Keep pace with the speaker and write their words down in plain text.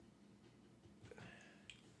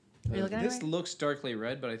Are you looking at it This right? looks darkly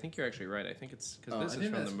red, but I think you're actually right. I think it's because this I is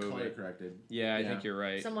think from the that's movie. color corrected. Yeah, I think you're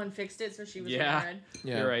right. Someone fixed it, so she was Yeah. wearing red.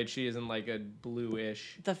 Yeah. You're right. She is in like a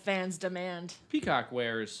bluish. The fans demand. Peacock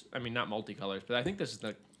wears, I mean, not multicolors, but I think this is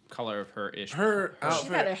the color of her ish. Her She's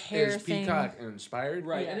got a outfit hair is thing. peacock inspired.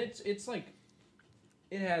 Right, Yeah. and it's like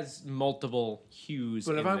it has multiple hues.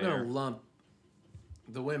 But if in I'm there. gonna lump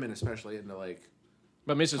the women especially into like,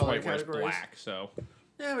 But Mrs. color White wears categories? black, so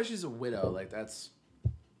yeah, but she's a widow. Like that's,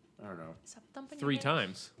 I don't know. Stop thumping 3 your head.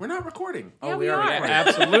 times. We're not recording. Yeah, oh, we are are. recording.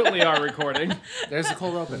 Absolutely are recording. There's the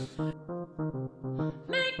cold open.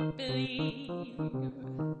 Make believe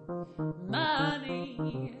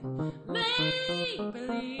money. Make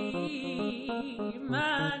believe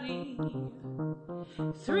money.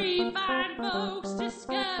 3 fine folks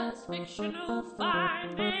discuss fictional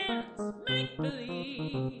finance. Make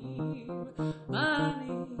believe money.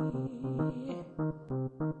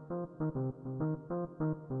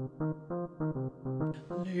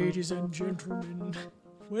 Ladies and gentlemen,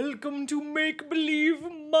 welcome to Make Believe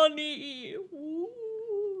Money. Ooh.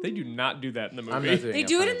 They do not do that in the I'm movie. not doing They a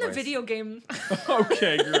do it funny in the voice. video game.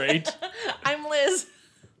 Okay, great. I'm Liz.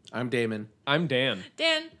 I'm Damon. I'm Dan.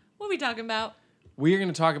 Dan, what are we talking about? We are going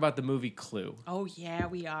to talk about the movie Clue. Oh, yeah,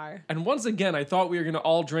 we are. And once again, I thought we were going to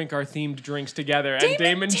all drink our themed drinks together, and Damon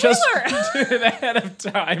Damon Taylor! just did it ahead of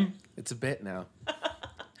time. It's a bit now.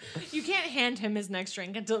 You can't hand him his next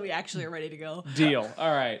drink until we actually are ready to go. Deal.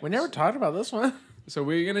 All right. We never talked about this one. So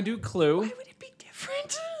we're going to do Clue. Why would it be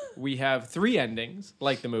different? We have 3 endings,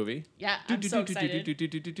 like the movie. Yeah, I'm so excited.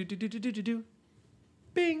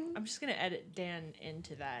 Bing. I'm just going to edit Dan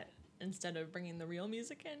into that instead of bringing the real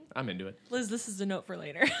music in. I'm into it. Liz, this is a note for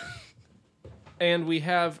later. And we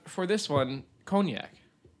have, for this one, cognac.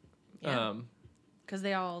 Yeah. Because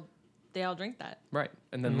they all drink that. Right.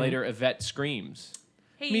 And then later, Yvette screams.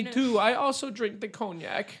 Hey, Me you know, too. I also drink the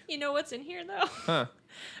cognac. You know what's in here, though? Huh.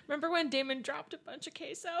 Remember when Damon dropped a bunch of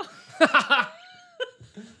queso? I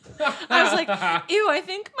was like, ew, I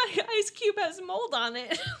think my ice cube has mold on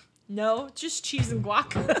it. No, just cheese and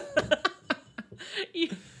guac. you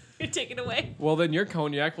take it away. Well, then your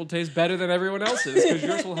cognac will taste better than everyone else's because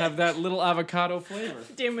yours will have that little avocado flavor.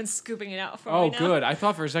 Damon's scooping it out for Oh, me now. good. I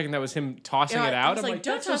thought for a second that was him tossing Yeah, it I out. was I'm like, like,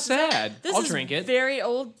 don't that's so toss this out. sad. This I'll is drink it. very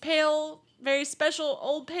old, pale, very special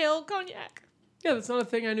old, pale cognac. Yeah, that's not a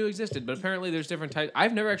thing I knew existed, but apparently there's different types.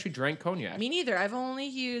 I've never actually drank cognac. Me neither. I've only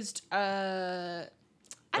used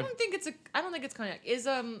I don't think it's cognac. Is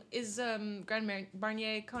Grand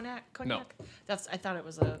Marnier cognac? No. I thought it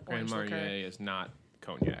was a Grand orange liquor. Marnier is not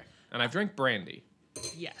cognac. And I've drank brandy.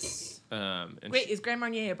 Yes. And Wait, is Grand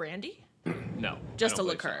Marnier a brandy? no. Just I don't a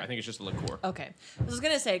believe so. liqueur. I think it's just a liqueur. Okay. I was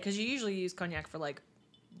gonna say because you usually use cognac for like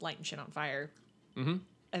lighting shit on fire. Mm-hmm.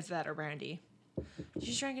 Is that or brandy? Did you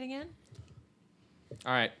just drink it again?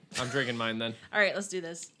 All right. I'm drinking mine then. All right, let's do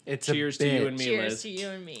this. It's Cheers a to you bit. and me, Cheers Liz. to you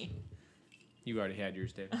and me. You already had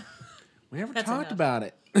yours, David. We never That's talked enough. about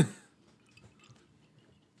it.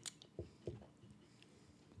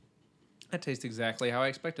 That tastes exactly how I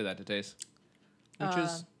expected that to taste. Which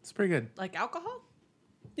is, It's pretty good. Like alcohol?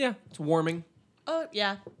 yeah, it's warming. Oh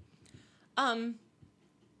yeah. I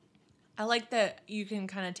like that you can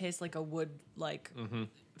kind of taste like a wood like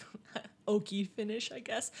oaky finish, I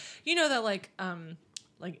guess. You know that like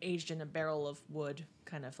aged in a barrel of wood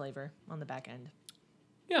kind of flavor on the back end,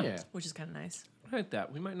 Yeah. Yeah. which is kind of nice. I like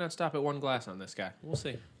that. We might not stop at one glass on this guy. We'll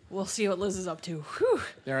see. We'll see what Liz is up to. Whew.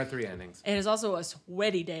 There are 3 endings. It is also a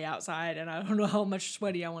sweaty day outside, and I don't know how much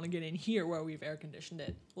sweaty I want to get in here where we've air conditioned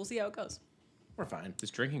it. We'll see how it goes. We're fine.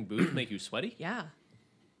 Does drinking booze make you sweaty? Yeah.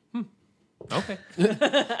 Okay.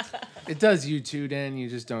 It does you too, Dan. You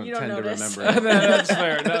just don't You don't tend notice. to remember it. That's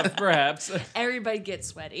fair enough, perhaps. Everybody gets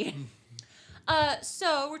sweaty.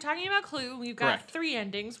 So we're talking about Clue. We've got Correct. 3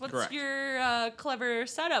 endings. What's Correct. your clever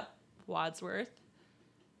setup, Wadsworth?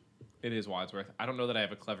 It is Wadsworth. I don't know that I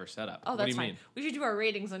have a clever setup. Oh, What that's do you fine. mean? We should do our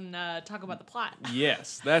ratings and talk about the plot.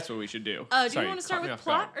 Yes, that's what we should do. Do Sorry, you want to start caught me with off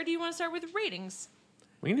plot, guard. or do you want to start with ratings?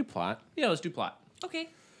 We can do plot. Yeah, let's do plot. Okay,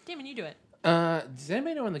 Damon, you do it. Does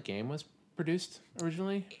anybody know when the game was produced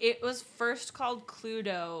originally? It was first called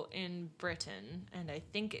Cluedo in Britain, and I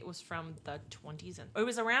think it was from the 20s. And it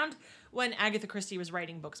was around when Agatha Christie was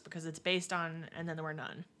writing books because it's based on And Then There Were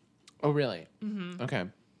None. Oh, really? Mm-hmm. Okay.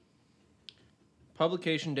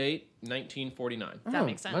 Publication date 1949, That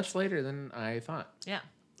makes sense. Much later than I thought. Yeah.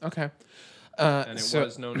 Okay. and it so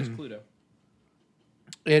was known as Cluedo.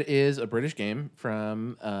 it is a British game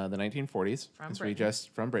from the 1940s. From as Britain.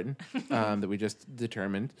 From Britain, that we just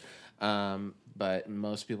determined. But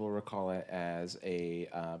most people recall it as a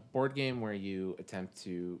board game where you attempt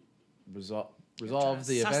to resolve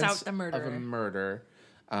the suss events out the of a murderer. murder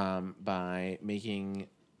by making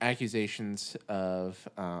accusations of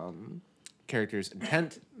characters'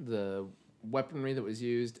 intent, the weaponry that was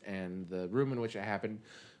used, and the room in which it happened,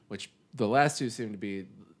 which the last two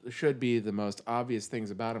should be the most obvious things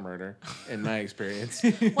about a murder, in my experience.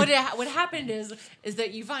 What happened is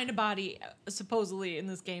that you find a body supposedly in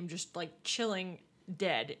this game just like chilling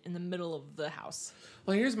dead in the middle of the house.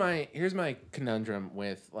 Well, here's my conundrum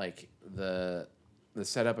with like the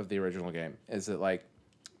setup of the original game is that like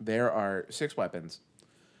there are 6 weapons,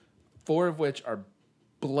 4 of which are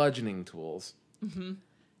bludgeoning tools. Mm-hmm.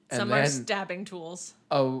 And Some are stabbing tools.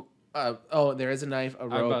 There is a knife, a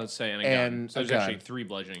rope, I'm about to say, and a gun. So a there's gun. actually 3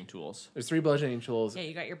 bludgeoning tools. There's 3 bludgeoning tools. Yeah,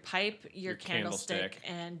 you got your pipe, your candlestick, candlestick.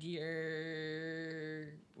 and your.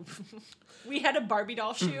 We had a Barbie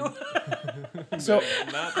doll shoe. So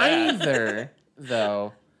Not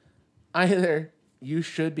that. either you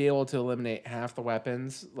should be able to eliminate half the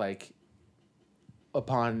weapons like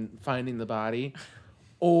upon finding the body,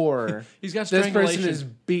 or He's got this person strangulation. is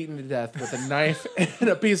beaten to death with a knife and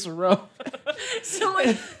a piece of rope.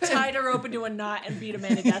 Someone tied a rope into a knot and beat a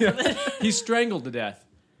man to death with it. He's strangled to death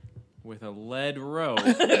with a lead rope.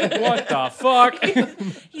 What the fuck?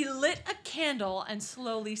 He lit a candle and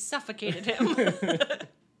slowly suffocated him.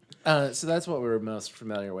 So that's what we're most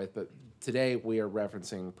familiar with, but today we are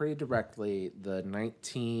referencing pretty directly the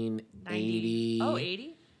 1980 Oh,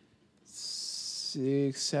 80?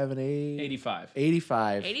 6, 7, 8, 85.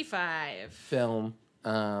 85 85. film,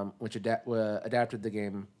 which adapted the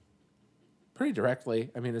game pretty directly.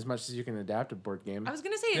 I mean, as much as you can adapt a board game. I was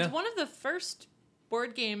going to say, it's Yeah. one of the first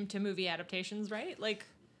board game to movie adaptations, right? Like,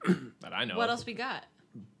 That I know. what of. else we got?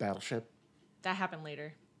 Battleship. That happened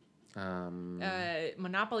later. Um,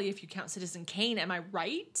 Monopoly, if you count Citizen Kane, am I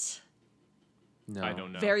right? no. I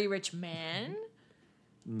don't know. Very Rich Man.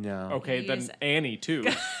 No. Okay, then He's- Annie too.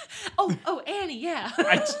 Oh, Annie, yeah.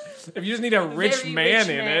 If you just need a rich Very man rich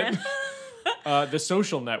in man. it, The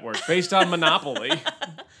Social Network, based on Monopoly.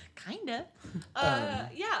 Kinda.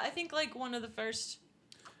 Yeah, I think like one of the first.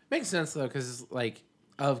 Makes sense though, because like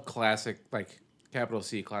of classic, like capital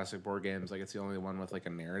C classic board games, like it's the only one with like a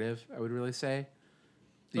narrative. I would really say.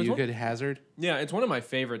 The Which one? Euclid Hazard. Yeah, it's one of my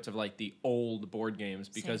favorites of like the old board games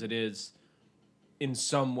because Same. it is in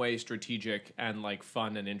some way strategic and like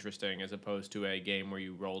fun and interesting as opposed to a game where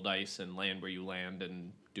you roll dice and land where you land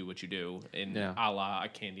and do what you do in Yeah. a la a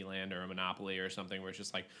Candyland or a Monopoly or something where it's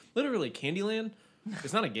just like literally Candyland.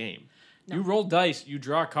 It's not a game. No. You roll dice, you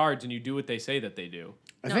draw cards, and you do what they say that they do.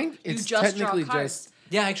 I No, think you it's just draw technically cards. just.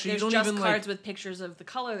 Yeah, actually, There's you don't just even cards like. with pictures of the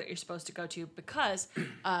color that you're supposed to go to because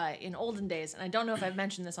in olden days, and I don't know if I've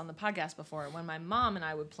mentioned this on the podcast before, when my mom and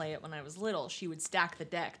I would play it when I was little, she would stack the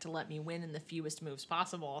deck to let me win in the fewest moves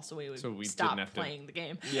possible, so we would So we stop didn't have to- playing the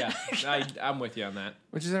game. Yeah, I'm with you on that.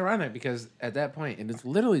 Which is ironic because at that point, it is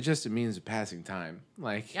literally just a means of passing time.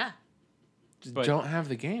 Like, Yeah. just But- don't have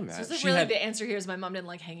the game. So That is it She really had- the answer here is my mom didn't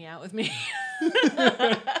like hanging out with me.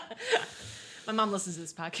 My mom listens to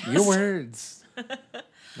this podcast. your words.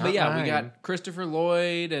 But yeah, we mine. got Christopher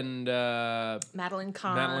Lloyd and Madeline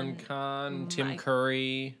Kahn. Madeline Kahn, Tim Mike-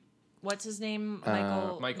 Curry. What's his name?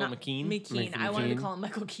 Michael not- McKean? McKean. Michael I wanted to McKean. call him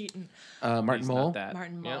Michael Keaton. Martin He's Mull, not that.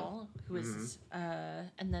 Martin Yeah. Mull, who is,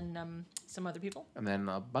 and then some other people, and then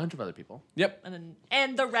a bunch of other people. Yep.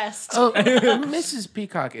 and the rest. Oh, Mrs.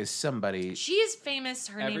 Peacock is somebody. She is famous.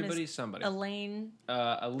 Her name Everybody's is somebody. Elaine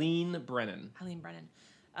Aline Brennan. Brennan.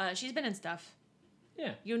 She's been in stuff.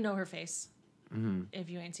 Yeah. You know her face if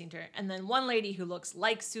you ain't seen her. And then one lady who looks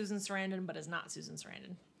like Susan Sarandon but is not Susan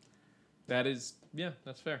Sarandon. That is, yeah,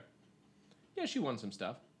 that's fair. Yeah, she won some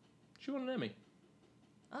stuff. She won an Emmy.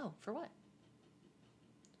 Oh, for what?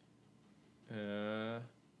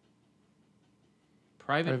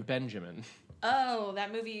 Private Benjamin. Oh,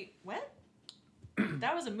 that movie. What?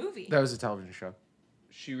 That was a movie. That was a television show.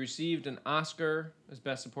 She received an Oscar as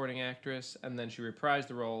Best Supporting Actress, and then she reprised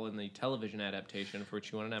the role in the television adaptation for which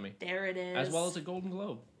she won an Emmy, There it is. as well as a Golden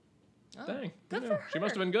Globe. Oh, Dang. good yeah, for She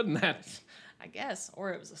must her. have been good in that. I guess,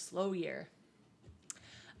 or it was a slow year.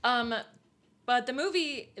 But the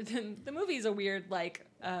movie, the movie's a weird, like,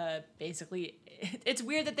 basically, it's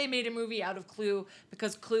weird that they made a movie out of Clue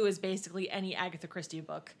because Clue is basically any Agatha Christie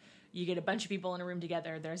book. You get a bunch of people in a room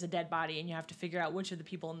together, there's a dead body, and you have to figure out which of the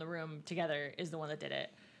people in the room together is the one that did it.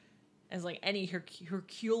 It's like any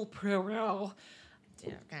Hercule Poirot.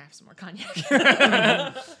 Yeah, I'm gonna have some more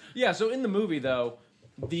cognac. Yeah, so in the movie, though,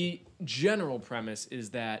 the general premise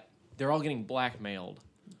is that they're all getting blackmailed.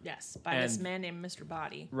 Yes, by this And- man named Mr.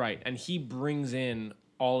 Body. Right, and he brings in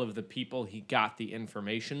all of the people he got the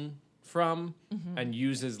information from and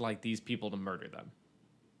uses, like, these people to murder them.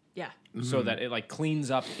 Yeah. So that it, like,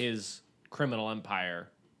 cleans up his criminal empire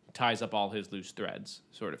ties up all his loose threads,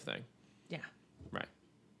 sort of thing. Yeah. Right.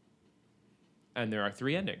 And there are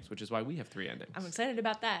 3 endings, which is why we have 3 endings. I'm excited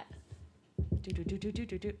about that. Do.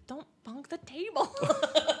 Don't bonk the table.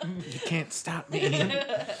 You can't stop me.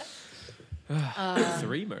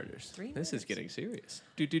 3 murders. 3 This is murders. getting serious.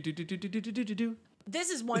 Do. This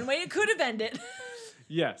is one way it could have ended.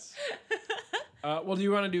 Yes. Well, do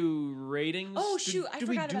you want to do ratings? Oh, shoot, I Did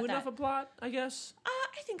forgot we do about enough that. a plot, I guess?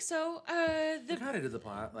 I think so. We kind of did the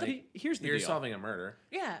plot. Like, Here's the you're deal. solving a murder.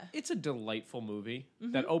 Yeah. It's a delightful movie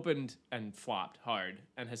that opened and flopped hard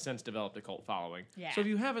and has since developed a cult following. Yeah. So if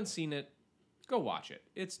you haven't seen it, go watch it.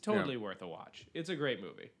 It's totally worth a watch. It's a great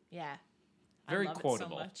movie. Yeah. Very I love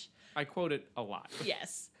quotable. It so much. I quote it a lot.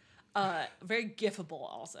 Yes. Very gifable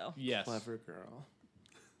also. Yes. Clever girl.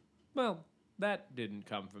 Well, that didn't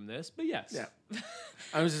come from this, but yes. Yeah.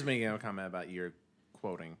 I was just making a comment about your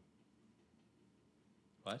quoting.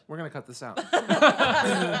 What? We're going to cut this out.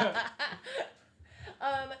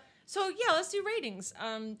 So yeah, let's do ratings.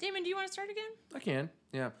 Damon, do you want to start again? I can.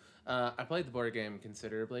 Yeah. I played the board game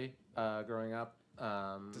considerably growing up.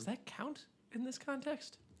 Does that count in this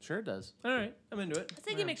context? Sure it does. All right, I'm into it. I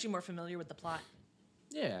think it makes you more familiar with the plot.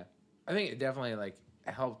 Yeah. I think it definitely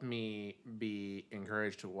helped me be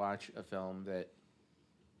encouraged to watch a film that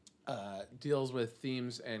deals with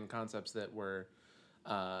themes and concepts that were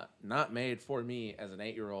not made for me as an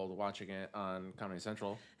 8-year-old watching it on Comedy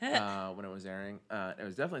Central when it was airing. It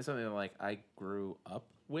was definitely something that I grew up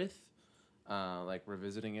with,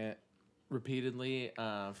 revisiting it repeatedly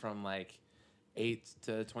from 8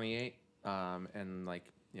 to 28, and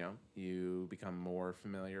you become more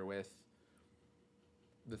familiar with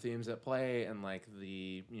the themes at play and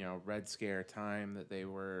the Red Scare time that they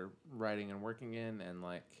were writing and working in, and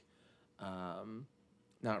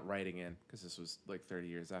not writing in because this was 30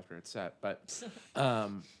 years after it's set, but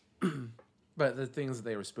but the things that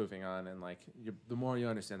they were spoofing on, and the more you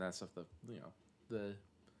understand that stuff,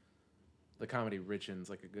 the comedy richens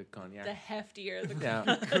like a good cognac. The heftier the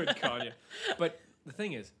Yeah. Good Kanye. But the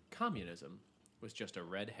thing is, communism was just a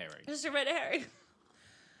red herring. Just a red herring.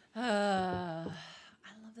 I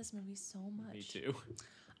love this movie so much. Me too.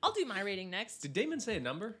 I'll do my rating next. Did Damon say a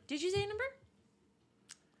number? Did you say a number?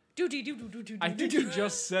 Do. I think he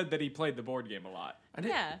just said that he played the board game a lot. I did.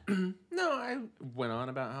 Yeah. No, I went on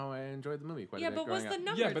about how I enjoyed the movie quite Yeah, a bit. but what's growing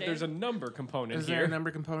the up. number? Yeah, but there's a number component Is here. there a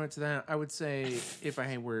number component to that? I would say if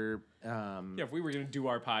I were Yeah, if we were going to do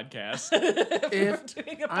our podcast. if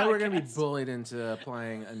doing a I were going to be podcast. bullied into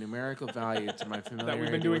applying a numerical value to my familiarity that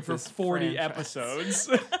we've been doing with for this 40 franchise, episodes.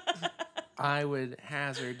 I would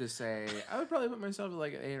hazard to say I would probably put myself at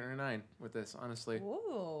an 8 or a 9 with this, honestly.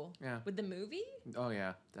 Ooh. Yeah. With the movie? Oh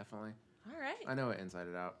yeah, definitely. All right. I know it inside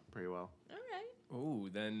it out pretty well. All right. Ooh,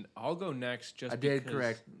 then I'll go next just I did because-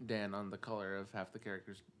 correct Dan on the color of half the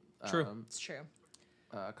characters. True. It's true.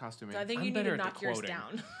 Costuming. So I think I'm you need better to at the knock yours quoting.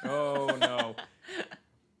 down. Oh, no.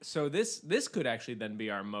 So this could actually then be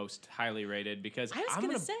our most highly rated because I was I'm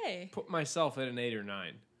going to gonna say. put myself at an 8 or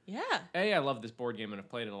 9. Yeah. I love this board game and I've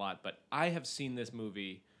played it a lot, but I have seen this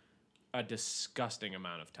movie a disgusting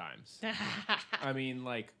amount of times. I mean,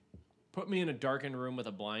 put me in a darkened room with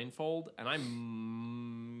a blindfold, and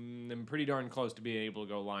I'm pretty darn close to being able to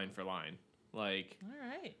go line for line. All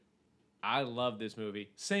right. I love this movie.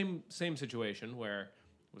 Same situation where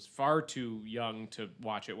I was far too young to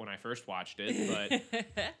watch it when I first watched it, but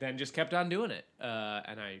then just kept on doing it,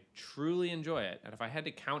 and I truly enjoy it. And if I had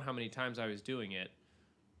to count how many times I was doing it,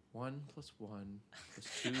 1 + 1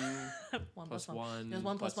 + 2 1 plus plus 1. 1. There's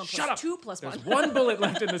 1 plus 1 Shut plus up! 2 plus 1. There's 1 bullet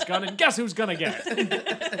left in this gun, and guess who's gonna get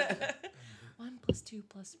it? 1 plus 2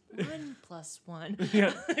 plus 1 plus 1.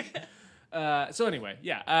 Yeah. So anyway,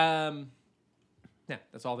 yeah,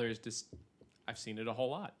 that's all there is. I've seen it a whole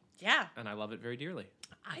lot, Yeah. and I love it very dearly.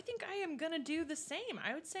 I think I am going to do the same.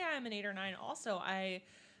 I would say I'm an 8 or 9 also.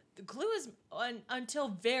 The Clue is, until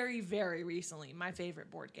very, very recently, my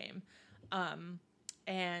favorite board game.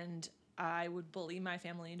 And I would bully my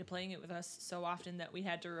family into playing it with us so often that we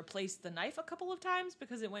had to replace the knife a couple of times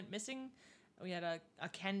because it went missing. We had a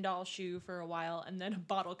Ken doll shoe for a while, and then a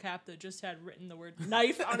bottle cap that just had written the word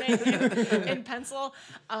knife on it in pencil.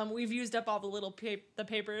 We've used up all the little the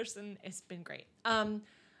papers, and it's been great. And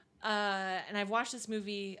I've watched this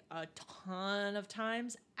movie a ton of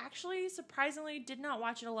times. Actually, surprisingly, did not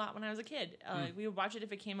watch it a lot when I was a kid. We would watch it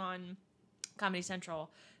if it came on Comedy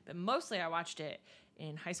Central, but mostly I watched it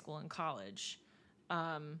in high school and college,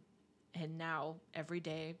 and now every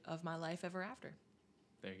day of my life ever after.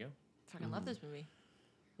 There you go. Fucking love this movie.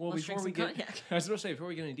 Well, Let's before we drink get, some cognac. I was going to say, before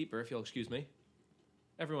we get any deeper, if you'll excuse me,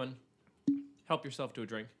 everyone, help yourself to a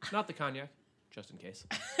drink. Not the cognac, just in case.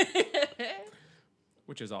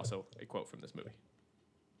 which is also a quote from this movie,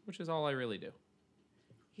 which is all I really do.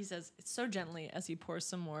 He says it so gently as he pours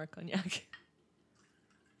some more cognac.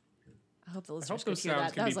 I hope the I listeners hope those could hear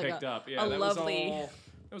sounds that. can That be was like picked up. a Yeah, that lovely.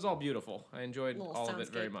 was all beautiful. I enjoyed Little all of it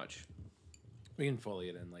very soundscape. much. We can Foley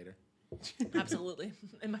it in later. Absolutely.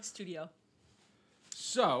 In my studio.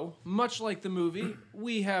 So, much like the movie,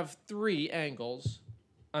 we have 3 angles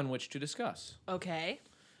on which to discuss. Okay.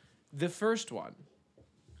 The first one.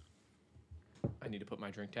 I need to put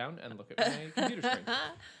my drink down and look at my computer screen.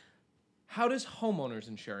 How does homeowners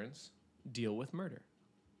insurance deal with murder?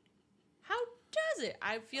 How does it?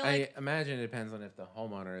 I feel like. I imagine it depends on if the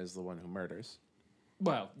homeowner is the one who murders.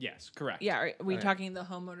 Well, yes, correct. Yeah, are we Okay. talking the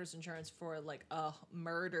homeowner's insurance for like a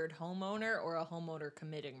murdered homeowner or a homeowner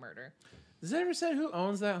committing murder? Does it ever say who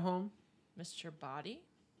owns that home? Mr. Body?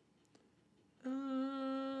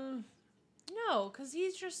 Uh, No, because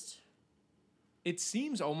he's just. it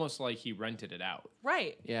seems almost like he rented it out.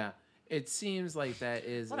 Right. Yeah. It seems like that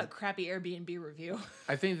is. What a crappy Airbnb review.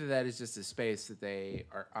 I think that is just a space that they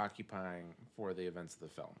are occupying for the events of the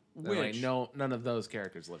film. And, like, Which- none of those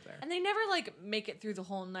characters live there. And they never like make it through the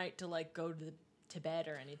whole night to like go to bed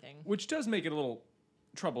or anything. Which does make it a little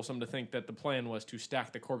troublesome to think that the plan was to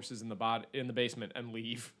stack the corpses in the basement and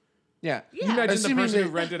leave. Yeah. Yeah. You imagine the Assuming person who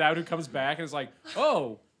that- rented out who comes back and is like,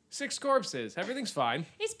 oh, 6 corpses. Everything's fine.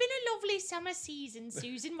 It's been a lovely summer season,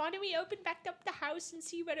 Susan. Why don't we open back up the house and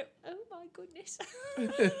see what it... Oh, my goodness.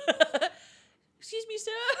 Excuse me,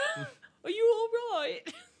 sir. Are you all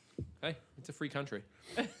right? Hey, it's a free country.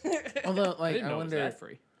 Although, I like, didn't I know it was wonder, that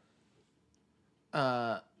free.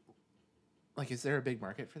 like, is there a big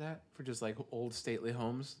market for that? For just like old stately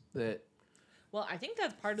homes that Well, I think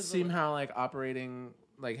that's part of seem how like operating,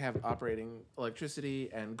 like have operating electricity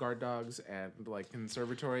and guard dogs and like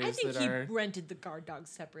conservatories I think that he are. rented the guard dogs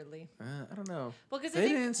separately. I don't know. Well, because I They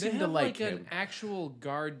think... didn't They seem to have like like him. an actual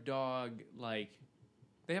guard dog, like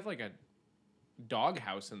they have like a dog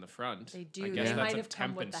house in the front. They do. I They guess that's might a have come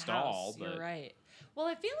temp with the install, house. You're but right. Well,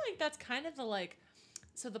 I feel like that's kind of the like.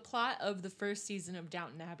 So the plot of the first season of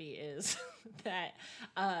Downton Abbey is that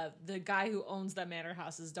the guy who owns that manor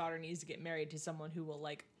house's daughter needs to get married to someone who will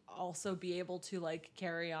like also be able to like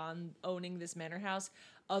carry on owning this manor house.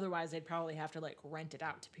 Otherwise, they'd probably have to like rent it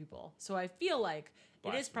out to people. So I feel like it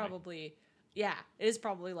is Blasphemy. probably. Yeah, it is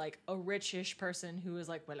probably like a richish person who is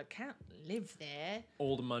like, well, I can't live there.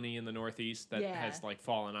 old money in the Northeast that Yeah. has like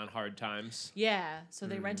fallen on hard times. Yeah, so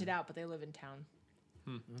they rent it out, but they live in town.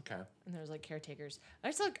 Okay. And there's like caretakers.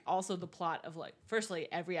 That's like also the plot of like, firstly,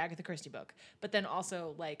 every Agatha Christie book, but then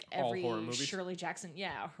also like All every horror movies? Shirley Jackson,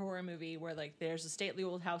 a horror movie where like there's a stately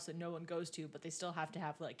old house that no one goes to, but they still have to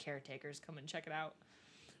have like caretakers come and check it out.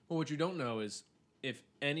 Well, what you don't know is if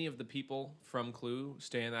any of the people from Clue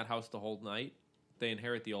stay in that house the whole night, they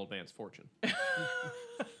inherit the old man's fortune.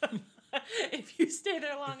 If you stay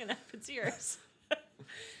there long enough, it's yours.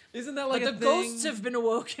 Isn't that But like the a ghosts thing have been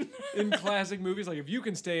awoken. in classic movies? Like if you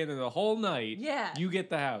can stay in there the whole night, Yeah. you get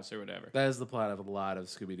the house or whatever. That is the plot of a lot of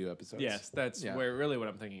Scooby Doo episodes. Yes, that's Yeah. where really what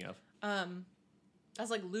I'm thinking of.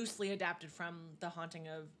 That's like loosely adapted from The Haunting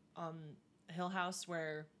of Hill House,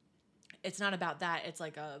 where it's not about that. It's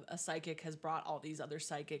like a psychic has brought all these other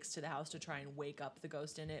psychics to the house to try and wake up the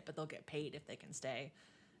ghost in it, but they'll get paid if they can stay,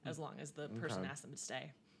 as long as the person asks them to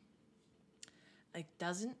stay. It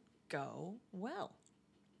doesn't go well.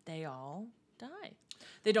 They all die.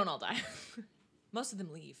 They don't all die. Most of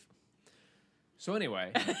them leave. So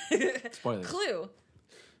anyway, Spoilers. Clue.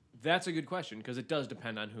 that's a good question because it does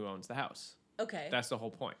depend on who owns the house. Okay. That's the whole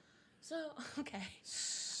point. So, okay.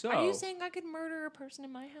 So Are you saying I could murder a person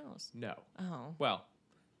in my house? no? Oh. Well,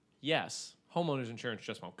 yes, homeowners insurance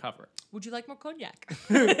just won't cover it. Would you like more cognac?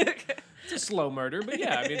 It's a slow murder, but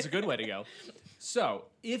yeah, I mean it's a good way to go. So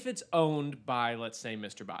if it's owned by, let's say,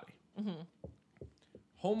 Mr. Body,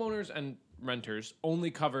 homeowners and renters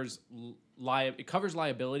only covers it covers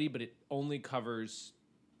liability, but it only covers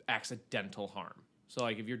accidental harm. So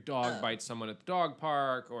like if your dog bites someone at the dog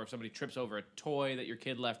park, or if somebody trips over a toy that your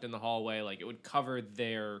kid left in the hallway, like it would cover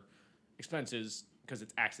their expenses because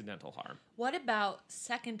it's accidental harm. What about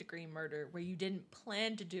second degree murder where you didn't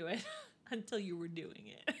plan to do it until you were doing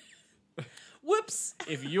it? Whoops.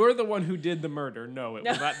 If you're the one who did the murder, no, it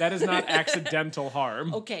will not. That is not accidental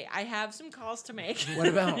harm. Okay, I have some calls to make. What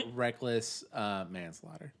about reckless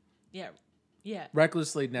manslaughter? Yeah. Yeah.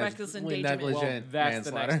 Recklessly Reckless endangerment. negligent Well, that's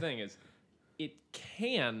the manslaughter. next thing is it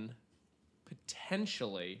can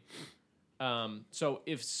potentially. So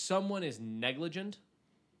if someone is negligent,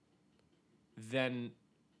 then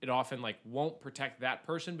it often like won't protect that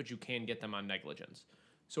person, but you can get them on negligence.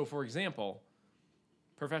 So for example,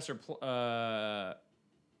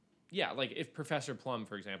 yeah, like if Professor Plum,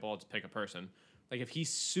 for example, I'll just pick a person, like if he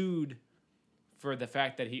sued for the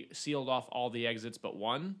fact that he sealed off all the exits but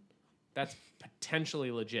one, that's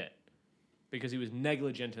potentially legit because he was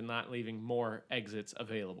negligent in not leaving more exits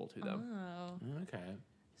available to them. Oh. Okay.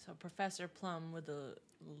 So Professor Plum with the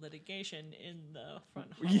litigation in the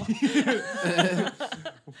front hall.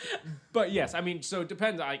 But yes, I mean, so it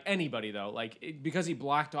depends. Like anybody though, like because he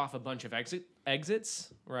blocked off a bunch of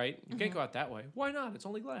exits, right? You can't go out that way. Why not? It's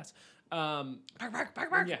only glass.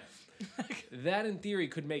 Bark. Yeah, that in theory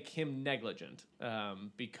could make him negligent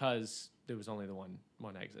because there was only the one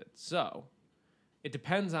exit. So it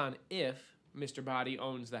depends on if Mr. Body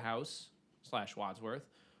owns the house / Wadsworth,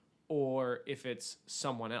 or if it's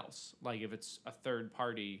someone else, like if it's a third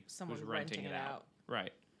party Someone who's renting renting it it out. out.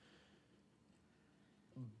 Right.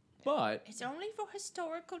 But It's only for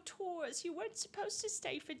historical tours. You weren't supposed to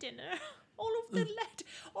stay for dinner. All of the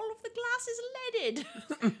glass is leaded.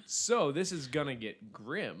 so this is gonna get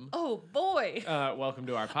grim. Oh boy. Welcome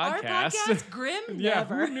to our Our podcast. podcast grim? Yeah,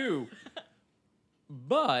 Never. who knew?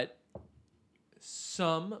 But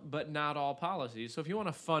some, but not all policies. So if you want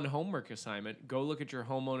a fun homework assignment, go look at your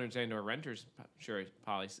homeowners and or renters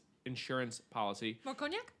insurance policy. More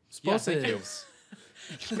cognac? Yes, thank you.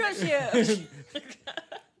 Explosives. Precious.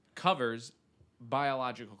 Covers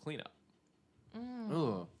biological cleanup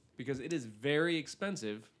Ooh. because it is very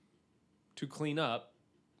expensive to clean up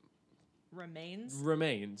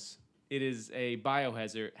remains. It is a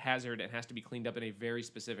biohazard and has to be cleaned up in a very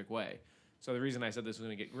specific way. So the reason I said this was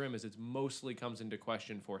going to get grim is it mostly comes into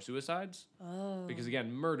question for suicides. Oh. Because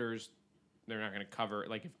again, murders, they're not going to cover.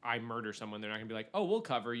 Like if I murder someone, they're not going to be like, "Oh, we'll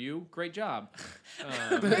cover you. Great job."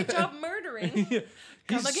 Great job murdering.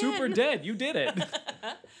 Come He's super again. dead. You did it.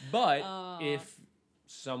 But if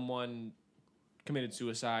someone committed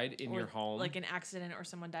suicide in Or your home, like an accident or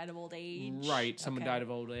someone died of old age. right? Someone Okay. died of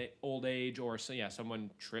old age, or someone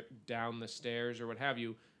tripped down the stairs or what have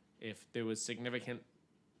you. If there was significant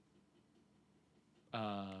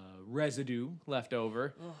residue left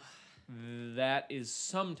over, that is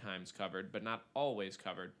sometimes covered, but not always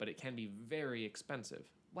covered. But it can be very expensive.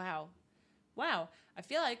 Wow. I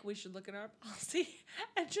feel like we should look at our policy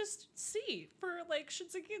and just see for like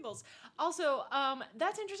shits and giggles. Also,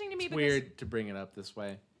 that's interesting to me because Weird to bring it up this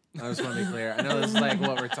way. I just want to be clear. I know this is like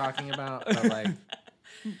what we're talking about, but like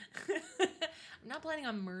I'm not planning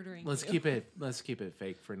on murdering let's you. keep it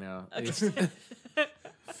fake for now.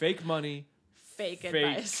 Fake money, Fake fake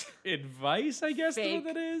advice. advice, I guess Fake.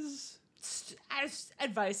 what that is.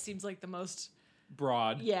 Advice seems like the most.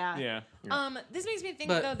 Broad. Yeah. Yeah. This makes me think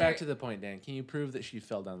though. But back to the point, Dan. Can you prove that she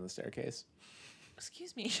fell down the staircase?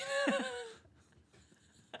 Excuse me.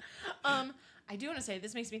 I do want to say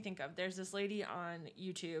this makes me think of there's this lady on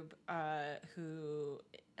YouTube who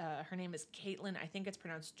her name is Caitlin. I think it's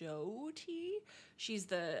pronounced Doty. She's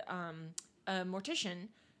the a mortician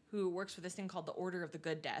who works for this thing called the Order of the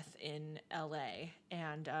Good Death in LA,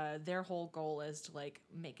 and their whole goal is to like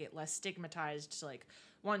make it less stigmatized, to like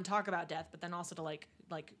one, talk about death, but then also to like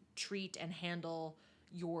treat and handle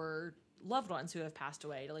your loved ones who have passed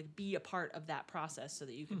away, to like be a part of that process so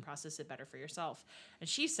that you can process it better for yourself. And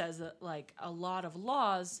she says that like a lot of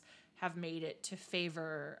laws have made it to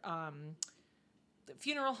favor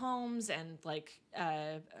funeral homes and like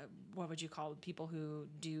what would you call people who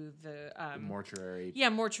do the Mortuary.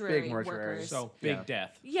 mortuary Big mortuary. workers. So big Yeah.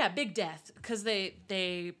 death. Yeah, big death, because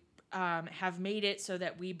they have made it so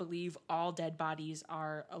that we believe all dead bodies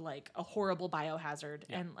are a horrible biohazard,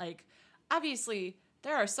 and like obviously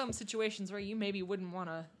there are some situations where you maybe wouldn't want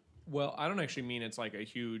to. Well, I don't actually mean it's like a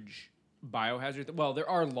huge biohazard. Well, there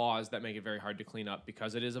are laws that make it very hard to clean up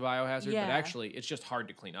because it is a biohazard, Yeah. but actually it's just hard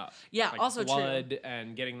to clean up. Yeah, Like also true. blood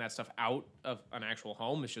and getting that stuff out of an actual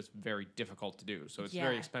home is just very difficult to do. So it's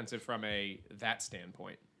very Yeah. expensive from that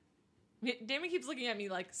standpoint. Damon keeps looking at me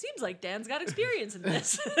like, seems like Dan's got experience in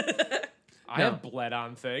this. I No. have bled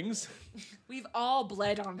on things. We've all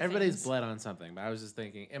bled on Everybody's things. bled on something, but I was just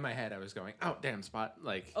thinking in my head I was going, "Oh, damn spot!"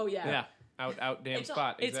 Like, Oh yeah. Yeah. Out damn It's,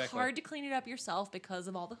 spot. it's Exactly. hard to clean it up yourself because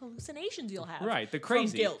of all the hallucinations you'll have. Right, the from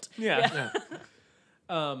crazy guilt. Yeah.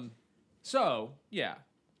 yeah. So, yeah.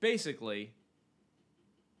 Basically,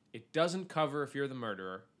 it doesn't cover if you're the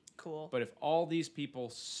murderer. Cool. But if all these people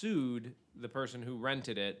sued the person who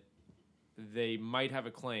rented it, they might have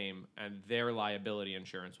a claim, and their liability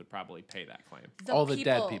insurance would probably pay that claim. all the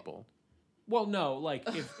dead people. Well, no, like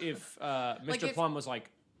if Mr. Like if- Plum was like,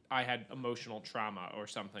 I had emotional trauma or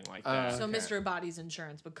something like that. So Okay. Mr. Body's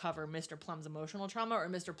insurance would cover Mr. Plum's emotional trauma, or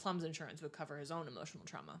Mr. Plum's insurance would cover his own emotional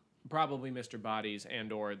trauma. Probably Mr. Body's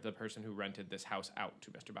and or the person who rented this house out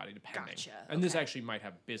to Mr. Body, depending. Gotcha, And this okay. actually might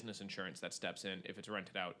have business insurance that steps in if it's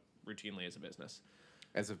rented out routinely as a business.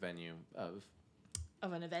 As a venue of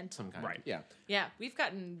an event. some kind. Right. Yeah. Yeah, we've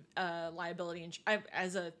gotten liability insurance.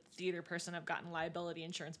 As a theater person, I've gotten liability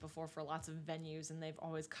insurance before for lots of venues, and they've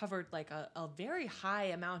always covered like a very high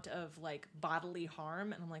amount of like bodily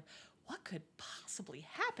harm. And I'm like, what could possibly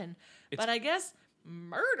happen? But I guess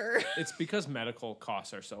murder. It's because medical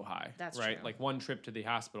costs are so high. That's right. true. Like one trip to the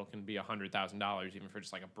hospital can be $100,000 even for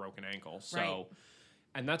just like a broken ankle. So, Right.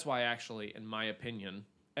 and that's why actually, in my opinion,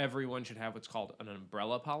 everyone should have what's called an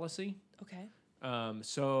umbrella policy. Okay.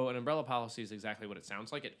 So an umbrella policy is exactly what it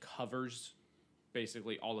sounds like. It covers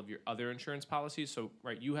basically all of your other insurance policies. So,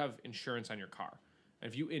 right, you have insurance on your car.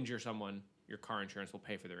 And if you injure someone, your car insurance will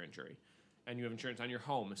pay for their injury. And you have insurance on your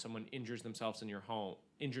home. If someone injures themselves in your home,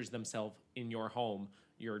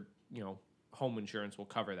 your, home insurance will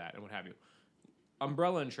cover that and what have you.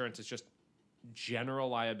 Umbrella insurance is just general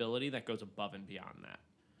liability that goes above and beyond that.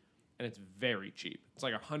 And it's very cheap. It's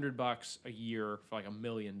like $100 a year for like $1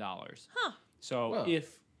 million. Huh. So Whoa.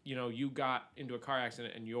 if you got into a car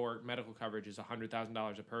accident and your medical coverage is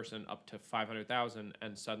 $100,000 a person up to $500,000,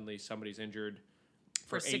 and suddenly somebody's injured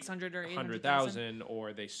For 600 or 800,000. $100,000,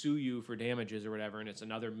 or they sue you for damages or whatever, and it's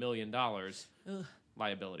another $1 million, Ugh.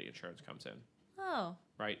 liability insurance comes in. Oh.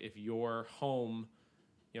 Right? If your home,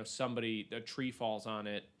 a tree falls on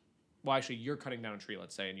it. Well, actually, you're cutting down a tree,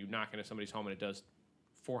 let's say, and you knock into somebody's home and it does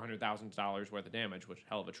 $400,000 worth of damage, which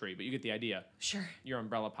hell of a tree, but you get the idea. Sure. Your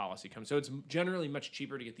umbrella policy comes. So it's generally much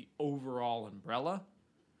cheaper to get the overall umbrella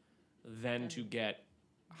than to get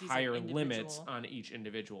These higher individual- limits on each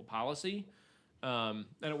individual policy. And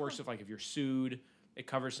it works if you're sued, it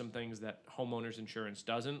covers some things that homeowners insurance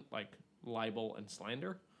doesn't, like libel and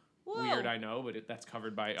slander. Whoa. Weird, I know, but that's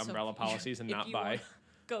covered by So umbrella policies and if not you by. wanna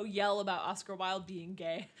go yell about Oscar Wilde being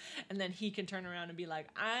gay, and then he can turn around and be like,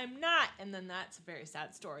 "I'm not," and then that's a very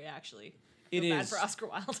sad story, actually. It Feel bad is. for Oscar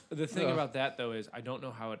Wilde. The thing Ugh. about that, though, is I don't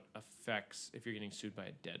know how it affects if you're getting sued by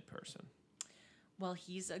a dead person. Well,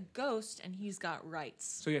 he's a ghost, and he's got rights.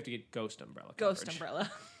 So you have to get ghost umbrella Ghost coverage,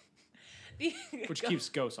 umbrella. The- which keeps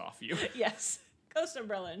ghosts off you. Yes, ghost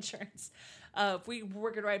umbrella insurance. If we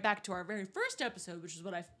work it right back to our very first episode, which is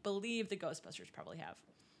what I believe the Ghostbusters probably have.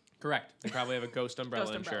 Correct. They probably have a ghost umbrella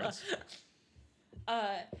Ghost umbrella.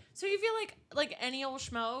 insurance. So you feel like any old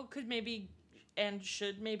schmo could maybe and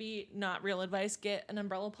should maybe, not real advice, get an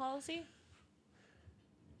umbrella policy?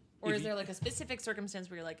 Or If is you- there like a specific circumstance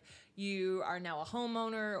where you're like, you are now a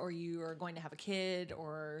homeowner, or you are going to have a kid,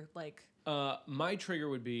 or like... My trigger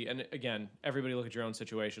would be, and again, everybody look at your own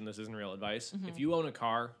situation. This isn't real advice. Mm-hmm. If you own a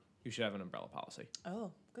car, you should have an umbrella policy.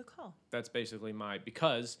 Oh, good call. That's basically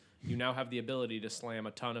because you now have the ability to slam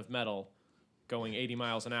a ton of metal going 80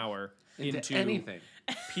 miles an hour into anything.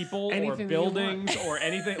 people or Anything that you want. buildings or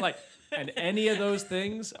anything and any of those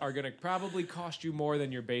things are going to probably cost you more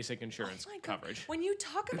than your basic insurance Oh my God. coverage. When you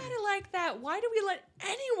talk about it like that, why do we let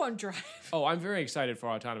anyone drive? Oh, I'm very excited for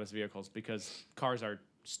autonomous vehicles because cars are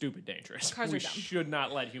stupid dangerous. Cars we are dumb. should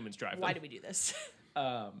not let humans drive Why them. do we do this?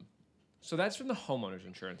 So that's from the homeowner's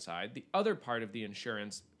insurance side. The other part of the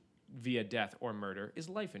insurance via death or murder is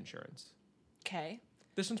life insurance. Okay.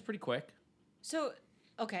 This one's pretty quick. So,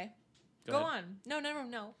 okay. Go Go ahead.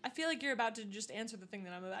 on. No. I feel like you're about to just answer the thing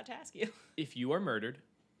that I'm about to ask you. If you are murdered,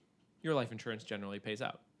 your life insurance generally pays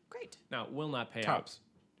out. Great. Now, it will not pay Tops.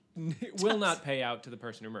 out. It will not pay out to the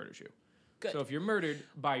person who murders you. Good. So if you're murdered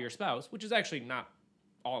by your spouse, which is actually not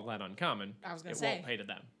all that uncommon, I was gonna it say. won't pay to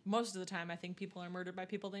them. Most of the time, I think people are murdered by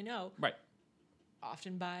people they know. Right.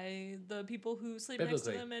 Often by the people who sleep next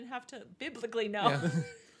to Biblically. them and have to... Biblically, no. Yeah.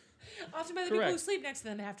 Often by the people who Correct. sleep next to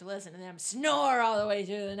them and have to listen to them snore all the way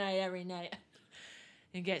through the night every night.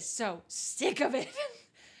 And get so sick of it.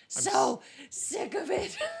 Sick of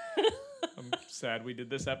it. I'm sad we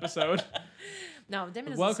did this episode. No,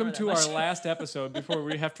 Damon doesn't Welcome snore to that our much. last episode before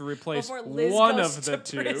we have to replace Before Liz one goes of the to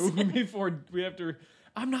two. prison. Before we have to...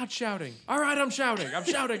 I'm not shouting. All right, I'm shouting. I'm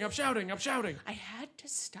shouting. I had to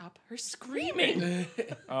stop her screaming.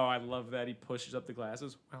 Oh, I love that. He pushes up the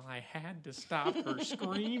glasses. Well, I had to stop her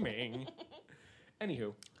screaming.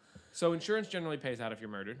 Anywho, so insurance generally pays out if you're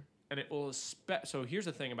murdered. And it will... So here's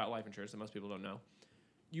the thing about life insurance that most people don't know.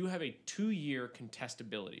 You have a 2-year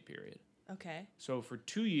contestability period. Okay. So for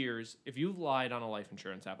 2 years, if you've lied on a life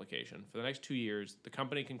insurance application, for the next 2 years, the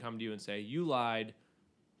company can come to you and say, you lied,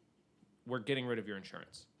 we're getting rid of your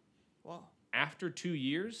insurance. Whoa. After 2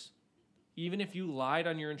 years, even if you lied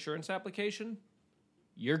on your insurance application,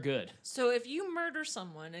 you're good. So if you murder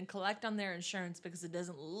someone and collect on their insurance because it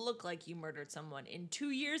doesn't look like you murdered someone, in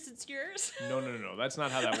 2 years it's yours? No. That's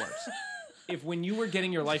not how that works. If when you were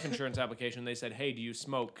getting your life insurance application, they said, hey, do you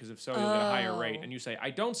smoke? Because if so, you'll get a higher rate. Oh. And you say, I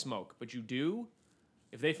don't smoke, but you do,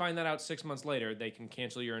 If they find that out 6 months later, they can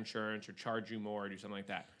cancel your insurance or charge you more or do something like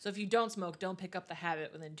that. So if you don't smoke, don't pick up the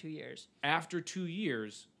habit within 2 years. After 2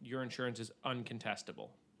 years, your insurance is uncontestable.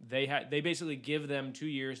 They basically give them 2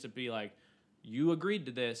 years to be like, you agreed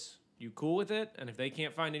to this, you cool with it? And if they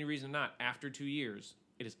can't find any reason not, after 2 years,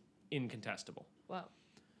 it is incontestable. Wow.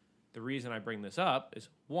 The reason I bring this up is,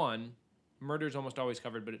 one, murder is almost always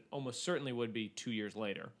covered, but it almost certainly would be 2 years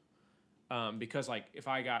later. Because, like, if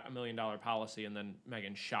I got $1 million policy and then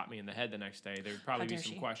Megan shot me in the head the next day, there'd probably be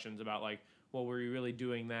some questions about, like, well, were you really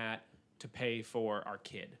doing that to pay for our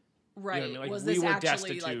kid? Right. You know what I mean? Like, was we this were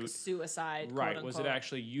actually destitute. like suicide? Right. Quote, Was it unquote?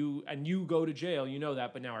 actually you? And you go to jail, you know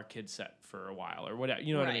that, but now our kid's set for a while or whatever.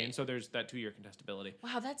 You know what I mean? Right. So there's that 2 year contestability.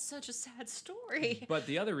 Wow, that's such a sad story. But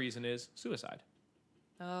the other reason is suicide.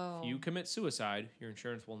 Oh. If you commit suicide, your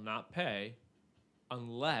insurance will not pay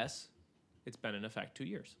unless it's been in effect 2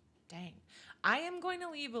 years. Dang. I am going to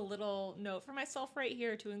leave a little note for myself right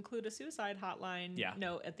here to include a suicide hotline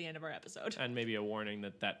note at the end of our episode. And maybe a warning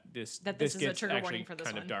that this is a gets trigger actually warning for this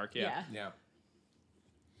kind one. of dark. Yeah. Yeah.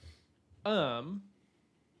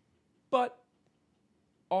 But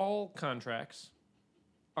all contracts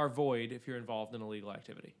are void if you're involved in illegal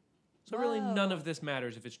activity. So really none Whoa. of this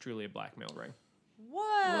matters if it's truly a blackmail ring.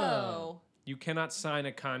 Whoa. You cannot sign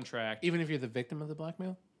a contract. Even if you're the victim of the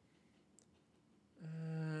blackmail?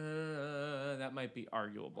 That might be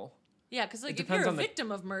arguable. Yeah, because like if depends you're a on the-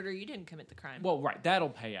 victim of murder, you didn't commit the crime. Well, right, that'll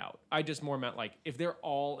pay out. I just more meant like if they're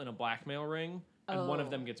all in a blackmail ring and one of Oh.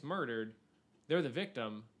 them gets murdered, they're the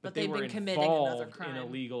victim, but But they they've were been committing another involved in crime.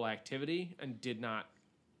 illegal activity and did not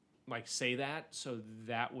like say that, so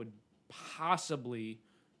that would possibly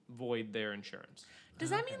void their insurance.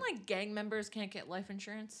 Does that mean like gang members can't get life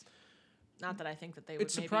insurance? Not that I think that they would.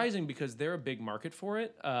 It's surprising because they're a big market for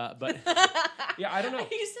it, but yeah, I don't know.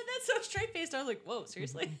 You said that so straight faced. I was like, whoa,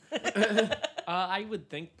 seriously? I would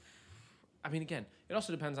think. I mean, again, it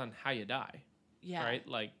also depends on how you die. Yeah. Right?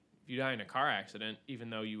 Like, if you die in a car accident, even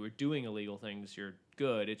though you were doing illegal things, you're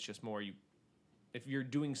good. It's just more if you're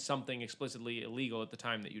doing something explicitly illegal at the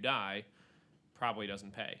time that you die, probably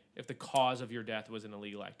doesn't pay. If the cause of your death was an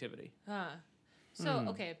illegal activity. So,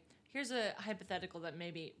 okay, here's a hypothetical that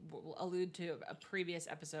maybe will allude to a previous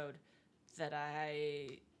episode that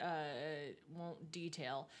I won't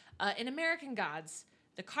detail. In American Gods,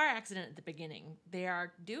 the car accident at the beginning, they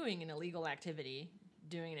are doing an illegal activity,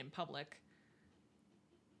 doing it in public,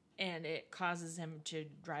 and it causes him to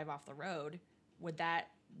drive off the road. Would that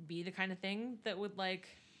be the kind of thing that would, like...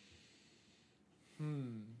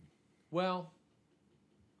 Well,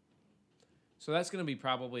 so that's going to be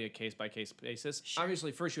probably a case-by-case basis. Sure.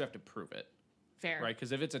 Obviously, first you have to prove it. Fair. Right,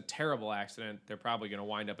 because if it's a terrible accident, they're probably going to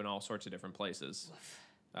wind up in all sorts of different places.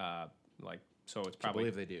 So it's I probably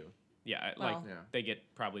believe they do. yeah, Well- Yeah. they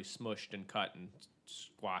get probably smushed and cut and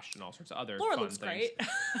squashed and all sorts of other Laura fun looks things.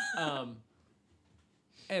 great.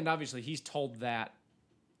 And obviously, he's told that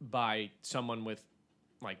by someone with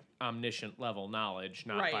like omniscient level knowledge,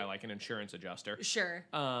 not by Right. like an insurance adjuster. Sure.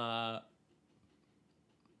 I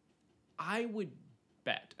would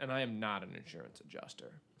bet, and I am not an insurance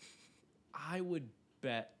adjuster, I would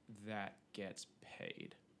bet that gets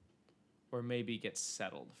paid. Or maybe gets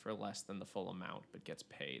settled for less than the full amount, but gets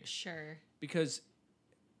paid. Sure. Because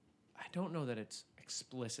I don't know that it's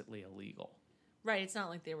explicitly illegal. Right, it's not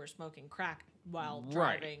like they were smoking crack while Right.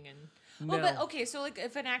 driving and No. but okay, so like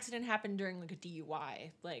if an accident happened during like a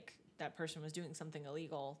DUI, like that person was doing something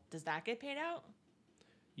illegal, does that get paid out?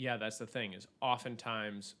 Yeah, that's the thing is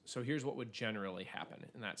oftentimes, so here's what would generally happen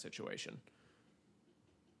in that situation.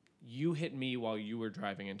 You hit me while you were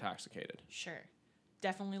driving intoxicated. Sure.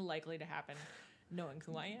 Definitely likely to happen knowing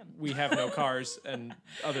who I am. We have no cars, and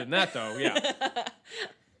other than that, though, yeah.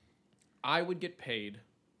 I would get paid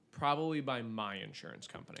probably by my insurance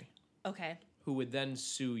company, Okay. who would then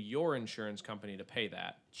sue your insurance company to pay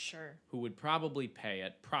that, Sure. who would probably pay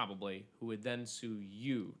it, who would then sue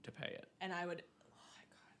you to pay it. And I would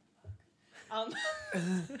oh my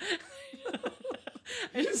god.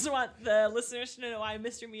 I just want the listeners to know why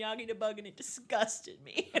Mr. Miyagi to bug and it disgusted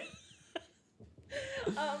me.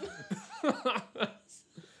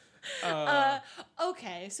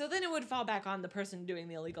 Okay, so then it would fall back on the person doing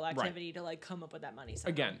the illegal activity to like come up with that money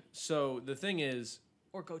somehow. Again, so the thing is,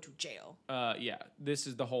 Or go to jail. yeah, this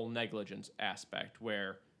is the whole negligence aspect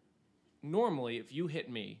where normally if you hit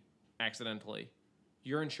me accidentally,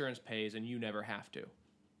 your insurance pays and you never have to.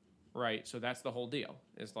 Right? So that's the whole deal.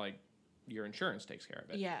 It's like your insurance takes care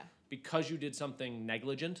of it. Yeah. Because you did something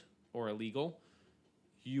negligent or illegal,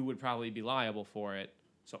 you would probably be liable for it.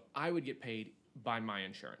 So I would get paid by my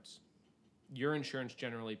insurance. Your insurance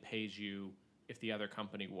generally pays you if the other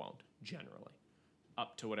company won't, generally.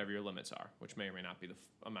 up to whatever your limits are, which may or may not be the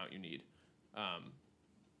amount you need.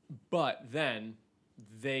 But then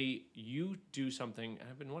you do something, and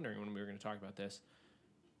I've been wondering when we were going to talk about this,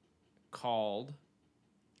 called,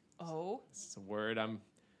 Oh. it's a word,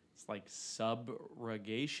 it's like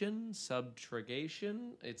subtragation.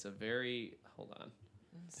 It's a very, hold on.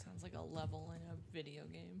 It sounds like a level in a video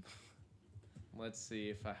game. Let's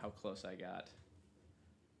see how close I got.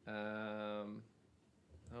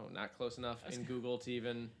 Not close enough in Google to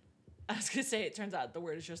even. I was going to say, it turns out the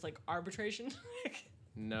word is just like arbitration.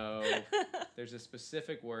 No. There's a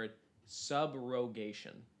specific word,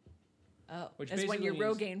 subrogation. Oh, Which it's when your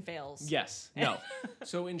basically Rogaine fails. Yes. No.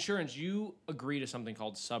 So insurance, you agree to something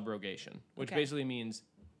called subrogation, which Okay. basically means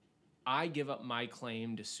I give up my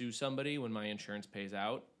claim to sue somebody when my insurance pays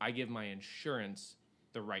out. I give my insurance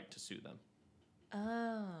the right to sue them.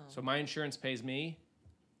 Oh. So my insurance pays me,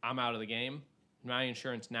 I'm out of the game. My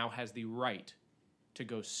insurance now has the right to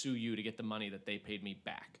go sue you to get the money that they paid me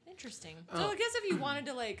back. Interesting. So I guess if you wanted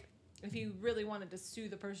to, like, if you really wanted to sue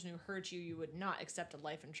the person who hurt you, you would not accept a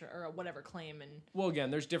life insurance or a whatever claim. And Well,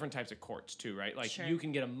 again, there's different types of courts too, right? Like Sure. you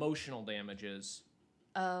can get emotional damages,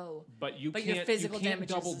 oh, but you but can't your physical you can't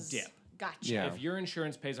damages double is- dip. Gotcha. Yeah. If your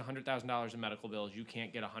insurance pays $100,000 in medical bills, you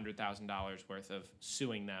can't get $100,000 worth of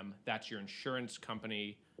suing them. That's your insurance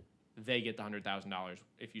company. They get the $100,000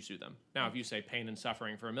 if you sue them. Now, if you say pain and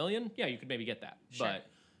suffering for $1 million, yeah, you could maybe get that. Sure. But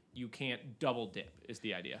you can't double dip is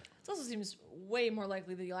the idea. It also seems way more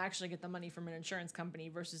likely that you'll actually get the money from an insurance company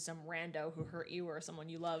versus some rando who hurt you or someone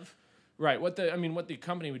you love. Right. What the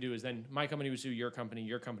company would do is then my company would sue your company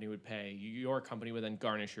would pay, your company would then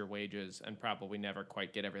garnish your wages and probably never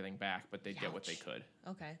quite get everything back, but they'd get what they Ouch. could.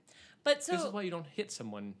 Okay. But so This is why you don't hit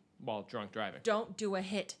someone while drunk driving. don't do a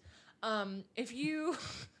hit. If you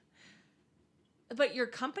but your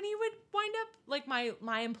company would wind up like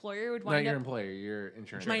my employer would Not wind your up employer, your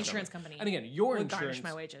insurance. my company. insurance company. And again, your would garnish insurance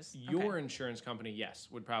my wages. Your Okay. insurance company, yes,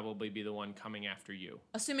 would probably be the one coming after you.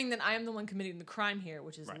 Assuming that I am the one committing the crime here,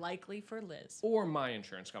 which is Right. likely for Liz. Or my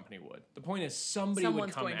insurance company would. The point is somebody Someone's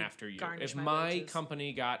would come going to after you. garnish If my my wages.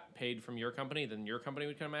 company got paid from your company, then your company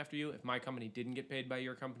would come after you. If my company didn't get paid by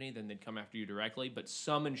your company, then they'd come after you directly. But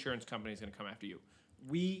some insurance company is going to come after you.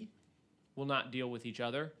 We will not deal with each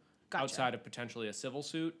other Gotcha. outside of potentially a civil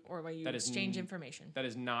suit. Or where you That is exchange n- information. That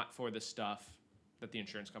is not for the stuff that the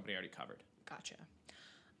insurance company already covered. Gotcha.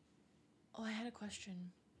 Oh, I had a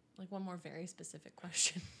question. Like one more very specific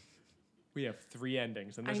question. We have 3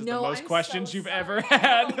 endings, and I this is know, the most I'm questions so you've sorry. ever I have a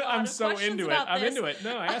had. lot I'm of so questions into it. about I'm this. into it.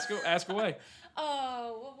 No, ask away.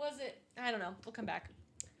 Oh, what was it? I don't know. We'll come back.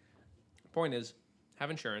 Point is, have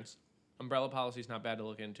insurance. Umbrella policy is not bad to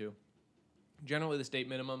look into. Generally, the state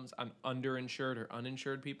minimums on underinsured or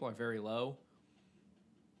uninsured people are very low.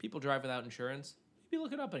 People drive without insurance. Maybe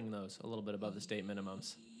look it up in those a little bit above the state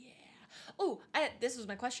minimums. Oh, this was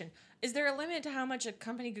my question. Is there a limit to how much a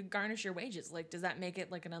company could garnish your wages? Like, does that make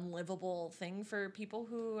it like an unlivable thing for people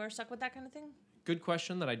who are stuck with that kind of thing? Good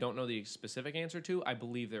question that I don't know the specific answer to. I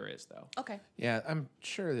believe there is, though. Okay. Yeah, I'm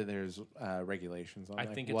sure that there's regulations on I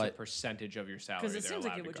like think it's a percentage of your salary Because it they're seems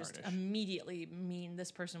like allowed it would to just garnish. immediately mean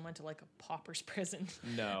this person went to like a pauper's prison.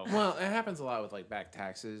 No. Well, it happens a lot with like back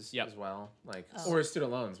taxes Yep. as well, like Oh. or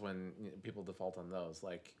student loans when people default on those.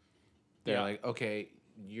 Like they're Yeah. like, okay,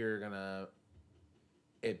 you're gonna.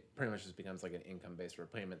 It pretty much just becomes like an income-based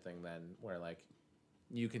repayment thing then, where like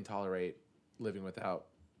you can tolerate living without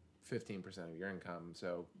 15% of your income,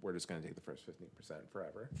 so we're just gonna take the first 15%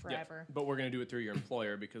 forever. Yeah, Forever. but we're going to do it through your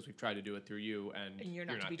employer because we've tried to do it through you, and And you're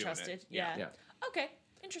not to be doing trusted. It. Yeah. Yeah. Okay.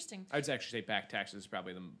 Interesting. I'd actually say back taxes is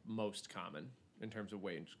probably the most common in terms of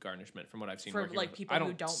wage garnishment from what I've seen. For, working like, with- people I who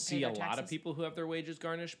don't don't pay see their a lot of taxes? people who have their wages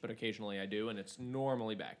garnished, but occasionally I do, and it's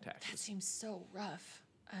normally back That taxes. seems so rough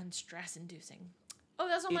and stress-inducing. Oh,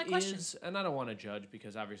 that's all my It questions. is, and I don't want to judge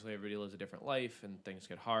because obviously everybody lives a different life and things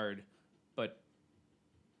get hard, but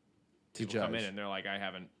To people come in judge. and they're like, I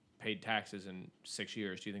haven't paid taxes in 6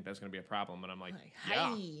 years. Do you think that's going to be a problem? And I'm like, Like,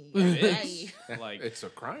 yeah, hey, it hey. is. Like, It's a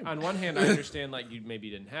crime. on one hand, I understand like you maybe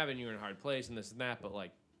didn't have it, and you were in a hard place, and this and that, but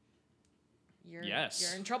like, Yes.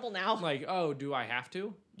 You're in trouble now. like, oh, do I have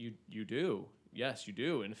to? You do. Yes, you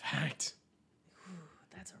do. In fact,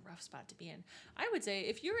 That's a rough spot to be in. I would say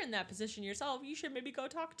if you're in that position yourself, you should maybe go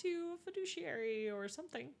talk to a fiduciary or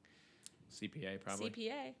something. CPA probably.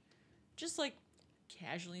 CPA. Just like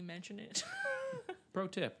casually mention it. Pro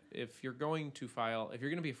tip: if you're going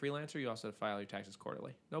to be a freelancer, you also have to file your taxes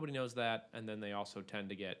quarterly. Nobody knows that, and then they also tend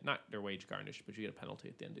to get not their wage garnished, but you get a penalty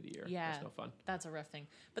at the end of the year. Yeah. That's no fun. That's a rough thing.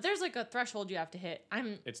 But there's like a threshold you have to hit.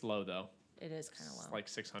 It's low though. It is kind of It's low. like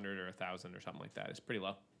 600 or 1,000 or something like that. It's pretty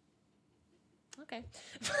low. Okay.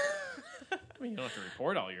 I mean, you don't have to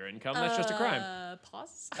report all your income. That's just a crime.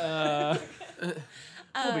 Pause.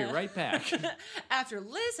 We'll be right back. After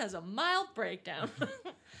Liz has a mild breakdown.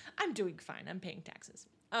 I'm doing fine. I'm paying taxes.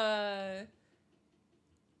 So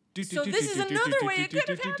this is another way it could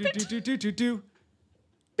have happened.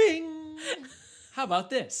 Bing! How about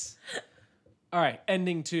this? All right,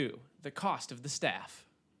 ending 2, the cost of the staff.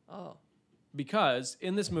 Oh. Because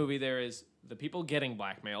in this movie, there is the people getting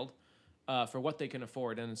blackmailed for what they can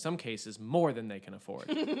afford, and in some cases, more than they can afford.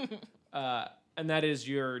 And that is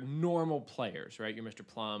your normal players, right? Your Mr.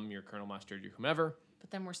 Plum, your Colonel Mustard, your whomever. But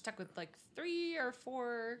then we're stuck with like 3 or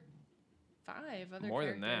 4, 5 other More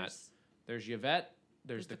characters. than that. There's Yvette,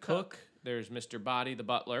 there's the the cook, cook. there's Mr. Body, the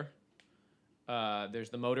butler, there's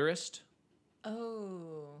the motorist.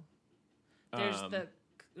 Oh. There's Um,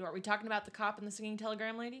 are we talking about the cop and the singing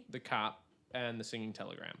telegram lady? The cop, and the singing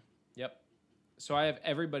telegram. Yep. So I have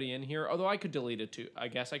everybody in here, although I could delete it too. I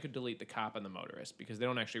guess I could delete the cop and the motorist because they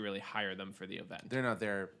don't actually really hire them for the event. They're not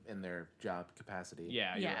there in their job capacity.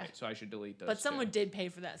 Yeah, you're Yeah. right. So I should delete those. But someone two. did pay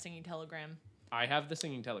for that singing telegram. I have the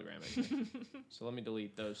singing telegram in here. So let me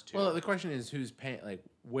delete those 2. Well, the question is who's paying, like,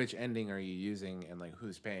 which ending are you using and, like,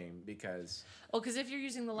 who's paying? Because, Well, because if you're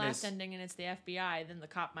using the last Miss- ending and it's the FBI, then the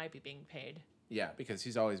cop might be being paid. yeah, because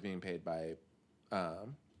he's always being paid by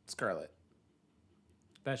Scarlet.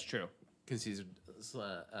 That's true. Because he's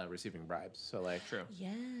receiving bribes. So, like, True.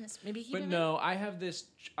 Yes, maybe keep But him no, I have this.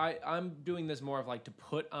 I'm doing this more of like to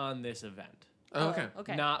put on this event, oh, okay.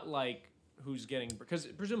 Okay. not like who's getting, because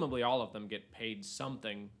presumably all of them get paid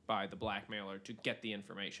something by the blackmailer to get the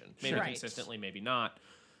information. Maybe Right. consistently, maybe not.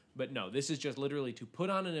 But no, this is just literally to put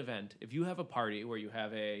on an event. If you have a party where you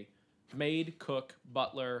have a maid, cook,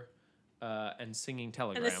 butler, and singing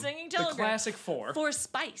telegram, singing telegram. the classic 4. for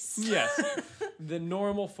spice. Yes, the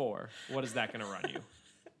normal 4. What is that going to run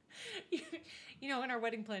you? You know, in our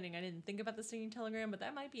wedding planning, I didn't think about the singing telegram, but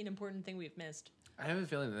that might be an important thing we've missed. I have a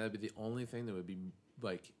feeling that would be the only thing that would be,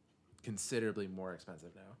 like, considerably more expensive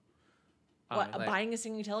now. What, like- buying a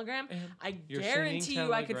singing telegram? I Your guarantee singing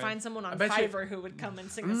you I could telegram. find someone on I bet you- Fiverr who would come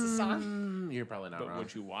and sing us a song. You're probably not But wrong.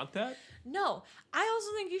 would you want that? No, I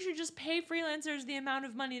also think you should just pay freelancers the amount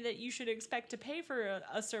of money that you should expect to pay for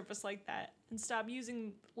a service like that and stop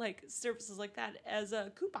using like services like that as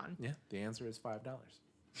a coupon. Yeah, the answer is $5.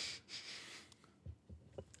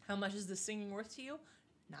 How much is the singing worth to you?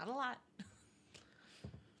 Not a lot.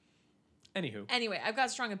 Anywho, Anyway, I've got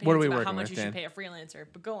strong What are opinions we about how working much with, you should Dan? pay a freelancer,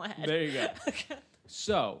 but go ahead. there you go.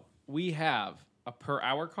 So we have a per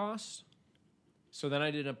hour cost. So then I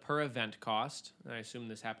did a per event cost. And I assume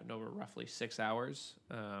this happened over roughly 6 hours.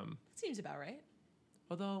 Seems about right.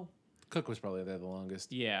 Although, Cook was probably there the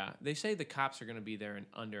longest. yeah, they say the cops are going to be there in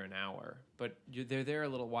under an hour, but they're there a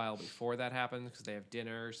little while before that happens because they have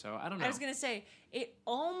dinner. So I don't know. I was going to say, it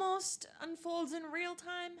almost unfolds in real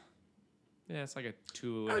time, Yeah, it's like a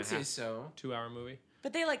I would say so. 2 hour movie.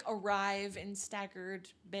 but they like arrive in staggered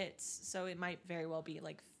bits, so it might very well be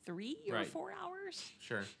like 3 or Right. 4 hours.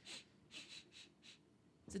 Sure.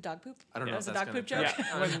 Is it dog poop? I don't know That if was a that's dog gonna poop joke. track.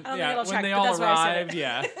 Yeah, when, I don't think yeah, it'll when track, they but all that's why I said arrived,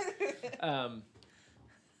 it. yeah.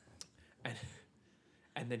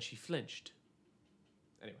 And then she flinched.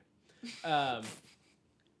 Anyway.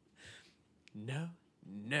 No.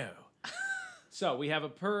 So we have a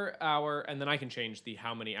per hour, and then I can change the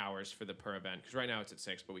how many hours for the per event, because right now it's at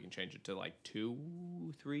 6, but we can change it to like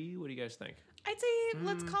 2, 3. What do you guys think? I'd say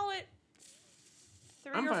let's call it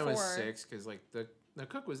 3 I'm or fine 4. with 6 because, like, the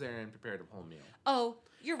cook was there and prepared a whole meal. Oh,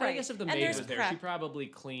 you're And right. I guess if the And maid there's was there, prep. she probably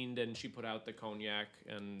cleaned and she put out the cognac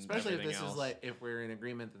and Especially if everything this else. is like, if we're in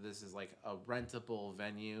agreement that this is like a rentable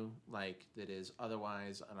venue, like that is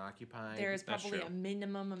otherwise unoccupied. There is That's probably true. a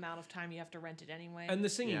minimum amount of time you have to rent it anyway. And the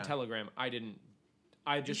singing Yeah. telegram, I just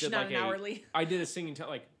Just did not like an hourly. I did a singing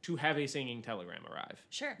to have a singing telegram arrive.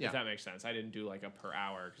 Sure. Yeah. If that makes sense. I didn't do like a per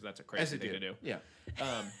hour because that's a As crazy it thing to did. do.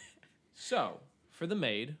 Yeah. So for the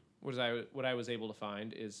maid, what I was able to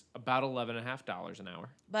find is about $11.50 an hour.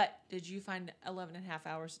 But did you find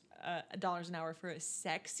 $11.50 dollars an hour for a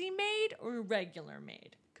sexy maid or a regular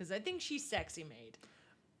maid? Because I think she's sexy maid.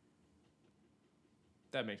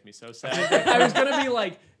 That makes me so sad. I was gonna be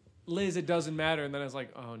like, Liz, it doesn't matter, and then I was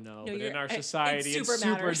like, oh no. But in you're- our it society, it super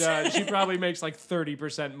super matters. does. She probably makes like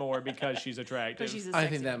 30% more because she's attractive. Because she's a I sexy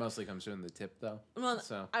think that maid. mostly comes from the tip, though. Well,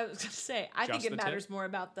 So I was gonna say, I think Just it the tip? matters more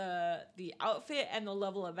about the outfit and the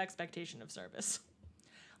level of expectation of service.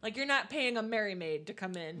 Like you're not paying a Mary maid to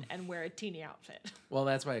come in and wear a teeny outfit. well,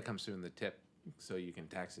 that's why it comes through in the tip, so you can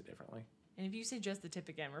tax it differently. And if you say just the tip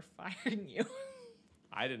again, we're firing you.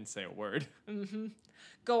 I didn't say a word.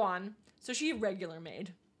 Go on. So she a regular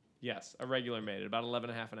maid. Yes, a regular maid at about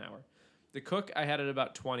 $11.50 an hour. The cook, I had it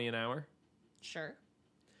about 20 an hour. Sure.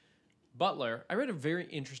 Butler, I read a very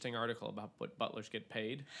interesting article about what butlers get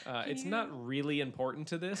paid. It's not really important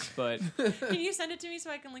to this, but Can you send it to me so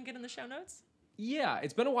I can link it in the show notes? yeah,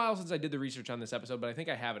 it's been a while since I did the research on this episode, but I think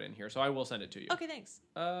I have it in here, so I will send it to you. Okay, thanks.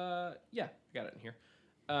 Yeah, I got it in here.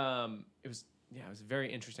 It was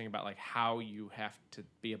very interesting about like how you have to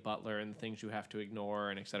be a butler and the things you have to ignore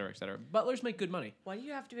and et cetera, et cetera. Butlers make good money. What do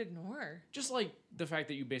you have to ignore? Just like the fact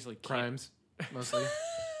that you basically can't, Crimes, mostly.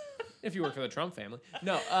 if you work for the Trump family.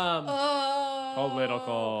 No, Oh.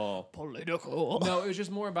 political. No, it was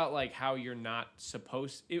just more about like how you're not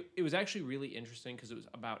supposed. It was actually really interesting because it was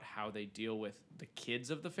about how they deal with the kids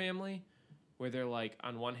of the family, where they're like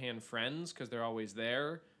on one hand friends because they're always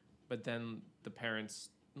there, but then the parents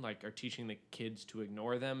like are teaching the kids to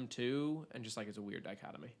ignore them too, and just like it's a weird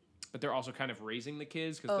dichotomy. But they're also kind of raising the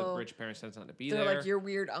kids because the rich parents tend not to be They're there. like your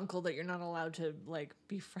weird uncle that you're not allowed to like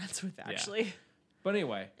be friends with. Actually, But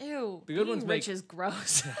anyway, ew. The good being ones rich make- is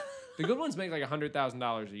gross. the good ones make like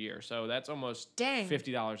 $100,000 a year, so that's almost Dang.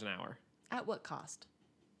 $50 an hour. At what cost?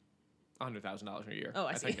 $100,000 a year. Oh,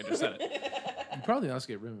 I think see. I just said it. You probably also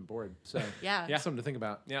get room and board. So Yeah. Yeah. something to think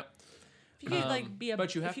about. Yeah. If you could like be a,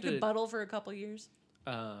 but you have if you to- could buttle for a couple years.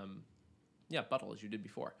 Yeah, buttle as you did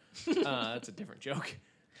before. That's a different joke.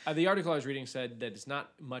 The article I was reading said that it's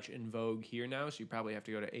not much in vogue here now, so you probably have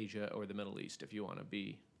to go to Asia or the Middle East if you want to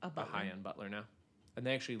be a butler. high-end butler now. And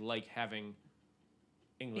they actually like having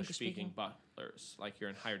English-speaking butlers. Like you're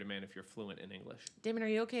in higher demand if you're fluent in English. Damon, are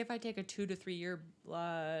you okay if I take a 2 to 3 year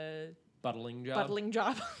Buttling job. buttling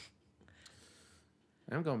job?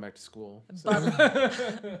 I'm going back to school. So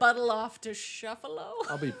Buttle off to Shuffalo?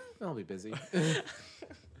 I'll be busy.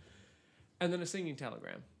 And then a singing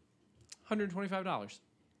telegram. $125.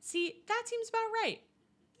 See, that seems about right.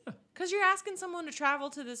 Because you're asking someone to travel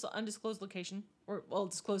to this undisclosed location, or, well,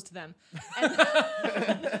 disclosed to them. And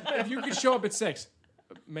If you could show up at 6,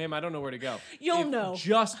 ma'am, I don't know where to go. You'll know.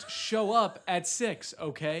 Just show up at 6,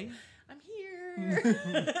 okay? I'm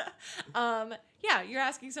here. Yeah, you're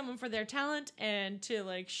asking someone for their talent and to,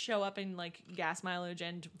 like, show up in, like, gas mileage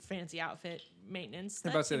and fancy outfit maintenance. I'm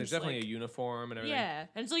That about to say, there's seems definitely like- a uniform and everything. Yeah,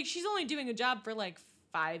 and it's like she's only doing a job for, like,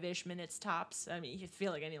 5-ish minutes tops. I mean, you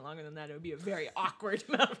feel like any longer than that, it would be a very awkward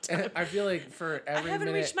amount of time. I feel like for I every haven't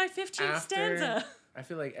minute reached my 15th after, stanza. I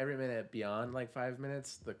feel like every minute beyond like 5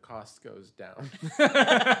 minutes, the cost goes down,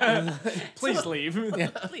 Please leave.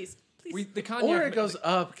 Please. The cognac, or it goes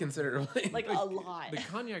up considerably. Like a lot. the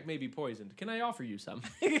cognac may be poisoned. Can I offer you some?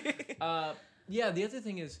 Yeah, the other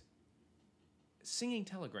thing is singing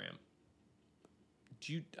telegram.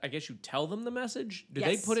 I guess you tell them the message? Do Yes.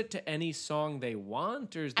 they put it to any song they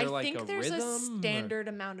want, or is there I like think a there's rhythm? a or- standard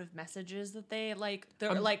amount of messages that they like.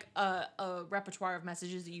 They're like a repertoire of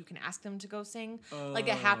messages that you can ask them to go sing, like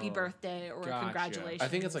a happy Oh, birthday or a gotcha. congratulations. I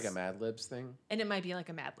think it's like a Mad Libs thing. and it might be like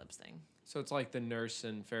a Mad Libs thing. So it's like the nurse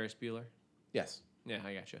and Ferris Bueller? Yes, Yeah,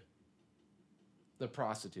 I gotcha. the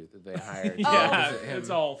prostitute that they hired. to Yeah, visit him it's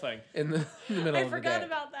a whole thing. in the middle I of the forgot day.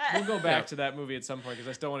 about that. We'll go back to that movie at some point because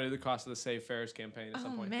I still want to do the cost of the Save Ferris campaign at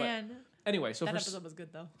some Oh point. man, But anyway, so that for episode was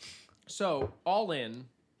good though. So all in,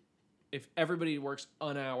 if everybody works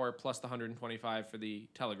an hour plus the 125 for the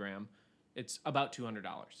telegram, it's about $200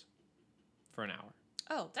 for an hour.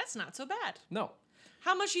 Oh, that's not so bad. No.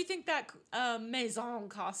 How much do you think that maison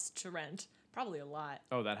costs to rent? Probably a lot.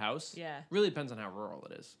 Oh, that house? Yeah. Really depends on how rural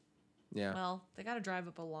it is. Yeah, Well, they got to drive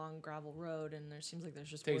up a long gravel road, and there seems like there's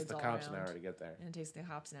just takes woods the all cops around. an hour to get there. And it takes the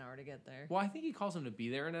cops an hour to get there. Well, I think he calls them to be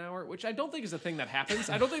there an hour, which I don't think is a thing that happens.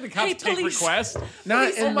 I don't think the cops Hey, take police. requests.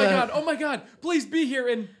 Not Oh in my the- god! Oh my god! Please be here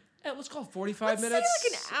in let's call it 45 Let's minutes. say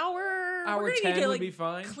like an hour. Hour We're gonna 10 need to, would like, be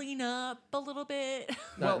fine. Clean up a little bit.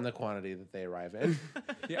 Not Well- in the quantity that they arrive in.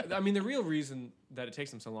 Yeah, I mean the real reason that it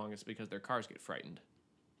takes them so long is because their cars get frightened.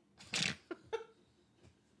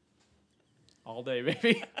 All day,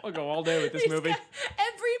 baby. I'll go all day with this He's movie. got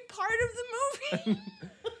every part of the movie.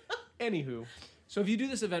 Anywho, so if you do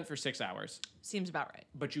this event for 6 hours, Seems about right.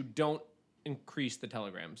 but you don't increase the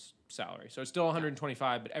telegram's salary, so it's still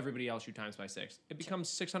 125, but everybody else you times by 6, it becomes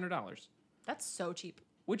 $600, That's so cheap.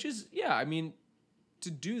 which is I mean,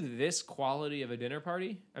 to do this quality of a dinner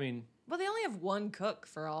party, I mean, Well, they only have one cook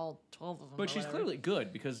for all 12 of them. but or she's whatever. clearly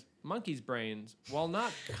good because monkey's brains, while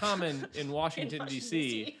not common in Washington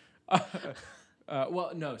D.C.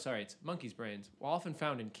 Well, no, sorry, it's monkey's brains, while often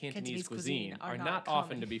found in Cantonese cuisine, are not often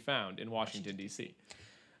common. to be found in Washington D.C.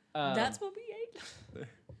 That's what we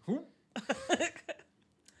ate.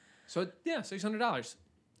 So yeah, $600,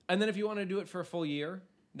 and then if you want to do it for a full year,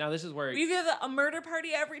 now this is where We have a murder party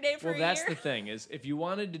every day for well, a that's year. the thing is if you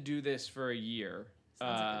wanted to do this for a year,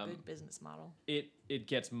 Sounds like a good business model. It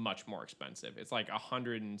gets much more expensive. It's like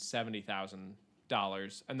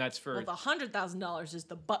 $170,000, and that's for Well, the $100,000 is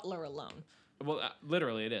the butler alone.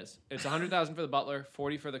 literally it is. It's $100,000 for the butler,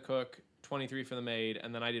 40 for the cook, 23 for the maid,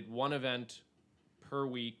 and then I did one event per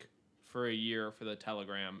week for a year for the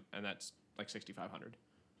telegram, and that's like $6,500.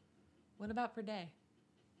 What about per day?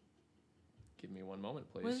 Give me one moment,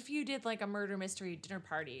 please. What if you did like a murder mystery dinner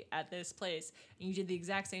party at this place and you did the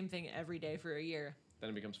exact same thing every day for a year?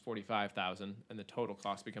 Then it becomes $45,000, and the total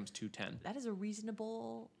cost becomes $210,000. That is a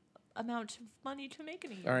reasonable amount of money to make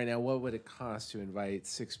in a year. All right, now what would it cost to invite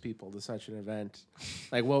 6 people to such an event?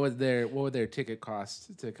 Like, what would their ticket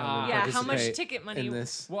cost to come and Yeah, participate how much ticket money? in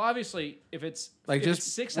this? Well, obviously, if it's Like, if just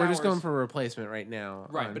it's 6 we're hours, just going for a replacement right now.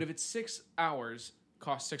 right. But if it's 6 hours,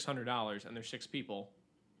 costs $600, and there's 6 people,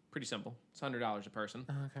 pretty simple. It's $100 a person.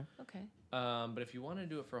 Okay. Okay. But if you want to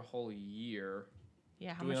do it for a whole year,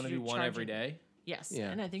 Yeah, how do we much want to you do one charge every in- day? Yes. Yeah.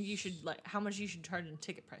 And I think you should how much you should charge in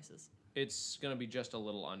ticket prices. It's gonna be just a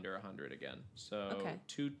little under 100 again. So Okay.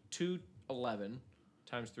 211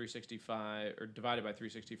 times 365 or divided by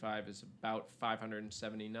 365 is about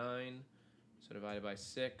 579. So divided by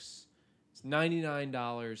 6, it's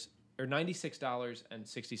 $99 or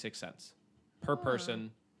 $96.66 per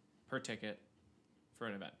person per ticket for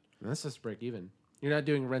an event. And that's just break even. You're not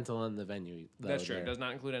doing rental on the venue. Though, That's true. there. It does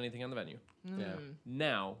not include anything on the venue. Yeah.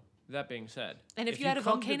 Now, that being said, And if you had a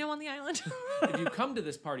come to- volcano on the island if you come to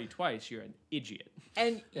this party twice, you're an idiot.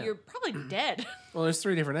 and Yeah. you're probably dead. Well, there's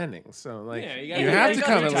 3 different endings, so like Yeah, you you, gotta have to go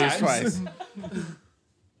come at three least twice.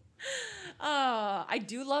 I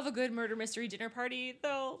do love a good murder mystery dinner party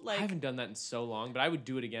though. I Like haven't done that in so long, but I would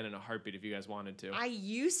do it again in a heartbeat if you guys wanted to. I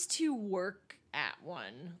used to work at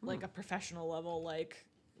one, like a professional level. Like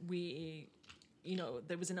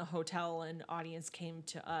there was in a hotel and audience came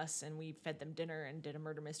to us and we fed them dinner and did a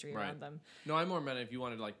murder mystery Right. around them. No, I more meant if you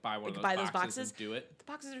wanted to like buy one Like, of buy those those boxes, boxes? and do it. The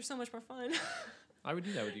boxes are so much more fun. I would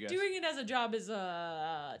do that with you guys. Doing it as a job is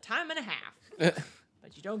a time and a half,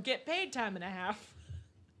 but you don't get paid time and a half.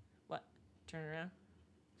 What? Turn around.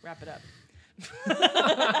 Wrap it up.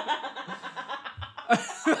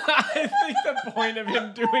 I think the point of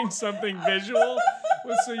him doing something visual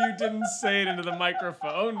was so you didn't say it into the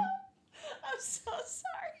microphone. I'm so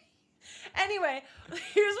sorry. Anyway,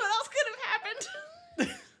 here's what else could have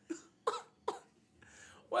happened.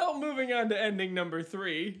 Well, moving on to ending number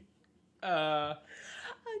 3.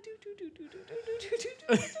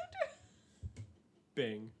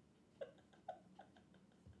 Bing.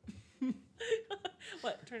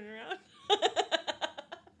 What? Turn it around.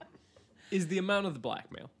 Is the amount of the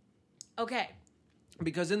blackmail. Okay.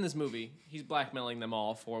 Because in this movie, he's blackmailing them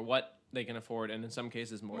all for what they can afford, and in some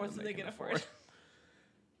cases more than they can afford.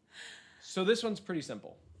 So this one's pretty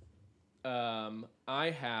simple.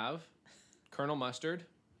 I have Colonel Mustard,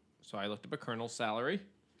 so I looked up a colonel's salary.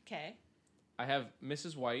 Okay. I have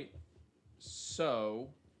Mrs. White, so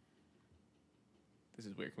this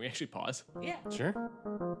is weird. Can we actually pause? Yeah. Sure.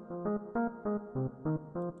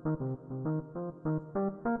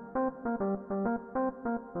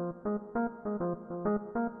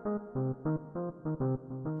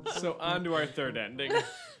 So on to our third ending,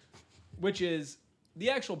 which is the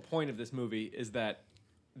actual point of this movie is that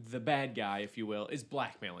the bad guy, if you will, is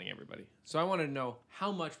blackmailing everybody. So I wanted to know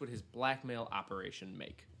how much would his blackmail operation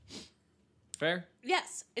make? Fair?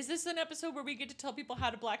 Yes. Is this an episode where we get to tell people how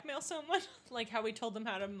to blackmail someone? Like how we told them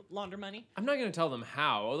how to launder money? I'm not going to tell them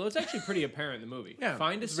how, although it's actually pretty apparent in the movie. Yeah,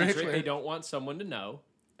 Find a it's very secret clear. they don't want someone to know,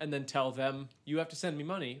 and then tell them, you have to send me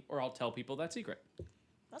money, or I'll tell people that secret.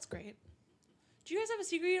 That's great. Do you guys have a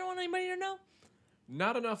secret you don't want anybody to know?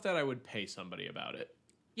 Not enough that I would pay somebody about it.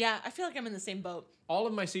 Yeah, I feel like I'm in the same boat. All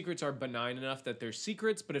of my secrets are benign enough that they're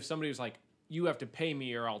secrets, but if somebody was like, you have to pay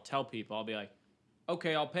me or I'll tell people, I'll be like,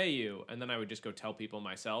 okay, I'll pay you. And then I would just go tell people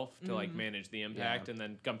myself to like manage the impact and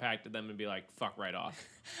then come back to them and be like, fuck right off.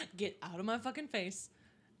 Get out of my fucking face.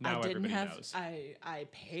 Now I didn't everybody have knows. I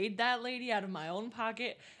paid that lady out of my own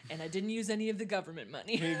pocket and I didn't use any of the government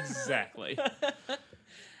money. Exactly.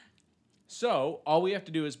 So all we have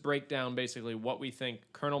to do is break down basically what we think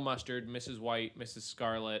Colonel Mustard, Mrs. White, Mrs.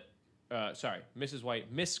 Scarlet, Mrs.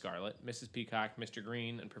 White, Miss Scarlet, Mrs. Peacock, Mr.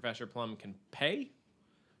 Green, and Professor Plum can pay,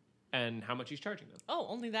 and how much he's charging them. Oh,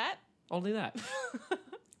 only that? Only that.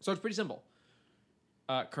 So it's pretty simple.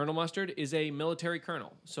 Colonel Mustard is a military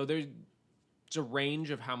colonel, so there's a range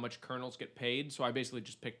of how much colonels get paid. So I basically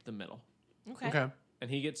just picked the middle, Okay. and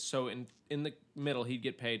he gets in the middle he'd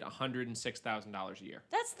get paid $106,000 a year.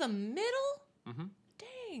 That's the middle? Mm-hmm.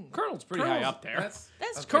 Dang. Colonel's pretty high up there. That's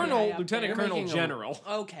pretty Colonel, high up Lieutenant there. Colonel, Making a- General.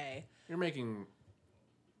 Okay. You're making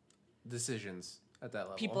decisions at that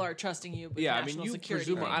level. people are trusting you with Yeah, I national mean, you security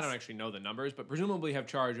presumably, I things. don't actually know the numbers, but presumably have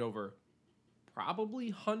charge over probably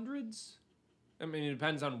hundreds. I mean, it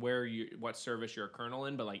depends on what service you're a colonel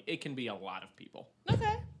in, but like it can be a lot of people.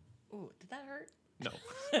 Okay. Ooh, did that hurt? No,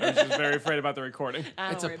 I was just very afraid about the recording.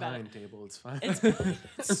 Don't It's a worry about pine it. table. It's fine.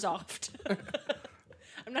 It's soft.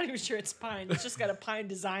 I'm not even sure it's pine. It's just got a pine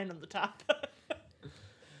design on the top.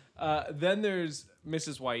 Then there's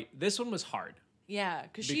Mrs. White. This one was hard. Yeah,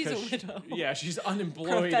 because she's a widow. Yeah, she's unemployed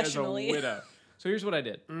as a Professionally. widow. So here's what I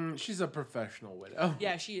did. She's a professional widow.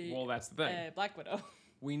 Yeah, she. Well, that's the thing. Black widow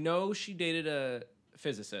We know she dated a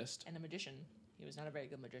physicist. and a magician. He was not a very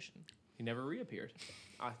good magician. He never reappeared.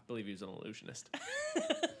 I believe he was an illusionist.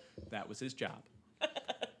 That was his job.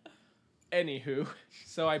 Anywho,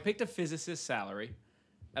 so I picked a physicist's salary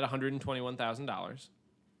at $121,000.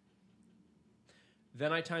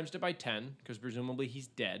 Then I times it by 10 because presumably he's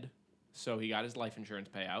dead, so he got his life insurance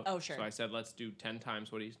payout. Oh, sure. So I said let's do 10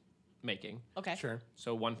 times what he's making. Okay. Sure.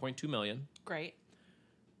 So 1.2 million. Great.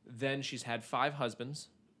 Then she's had 5 husbands.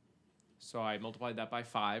 So I multiplied that by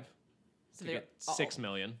 5 So to they're get 6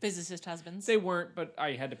 million. physicist husbands. They weren't, but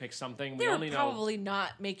I had to pick something. They we were only know. probably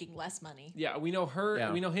not making less money. Yeah, we know her.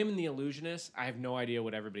 Yeah. We know him and the illusionist. I have no idea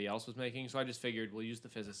what everybody else was making, so I just figured we'll use the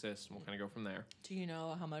physicist and we'll kind of go from there. Do you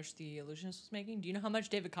know how much the illusionist was making? Do you know how much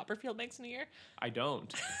David Copperfield makes in a year? I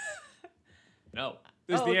don't. No,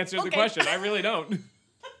 this is Oh, the answer to the okay. question. I really don't.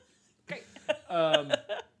 Great.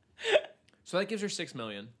 So that gives her 6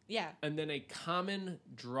 million, Yeah. and then a common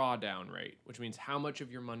drawdown rate, which means how much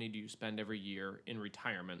of your money do you spend every year in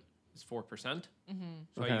retirement, is 4%. Mm-hmm.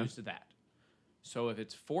 So Okay. I used that. So if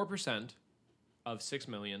it's 4% of 6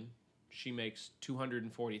 million, she makes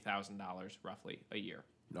 $240,000 roughly a year.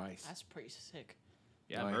 Nice. That's pretty sick.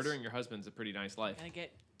 Yeah, Nice. murdering your husband's a pretty nice life. Gonna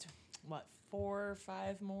get, what, 4 or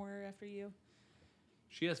 5 more after you?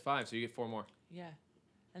 She has 5, so you get 4 more. Yeah.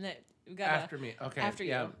 And then we got After me. Okay. after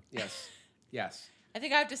yeah. you. Yes. Yes. I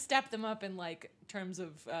think I have to step them up in like terms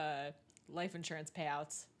of life insurance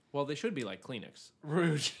payouts. Well, they should be like Kleenex.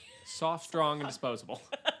 Rude. Soft, strong, and disposable.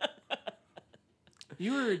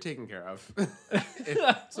 You were taken care of. If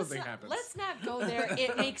something happens. Let's not go there.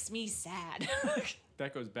 It makes me sad.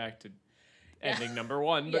 That goes back to ending number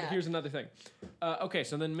 1, but Yeah. here's another thing. Okay,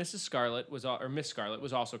 so then Miss Scarlet was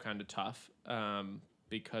also kind of tough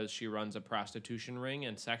because she runs a prostitution ring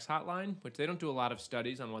and sex hotline, which they don't do a lot of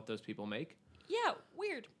studies on what those people make. Yeah,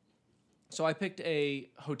 weird. So I picked a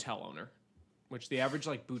hotel owner, which the average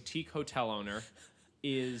like boutique hotel owner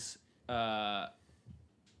is I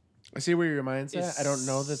see where your mind's at. I don't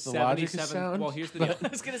know that the logic is 77 sound. Well, here's the deal. I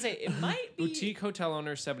was gonna say it might be Boutique hotel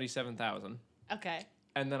owner 77,000, Okay.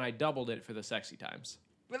 and then I doubled it for the sexy times.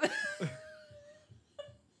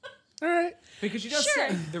 All right. Because she does Sure.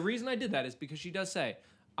 say, the reason I did that is because she does say,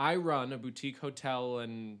 I run a boutique hotel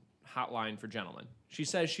and hotline for gentlemen. She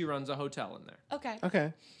says she runs a hotel in there. Okay.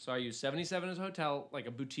 Okay. So I used 77 as a hotel, like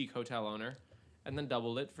a boutique hotel owner, and then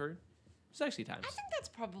doubled it for sexy times. I think that's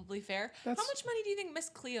probably fair. That's- How much money do you think Miss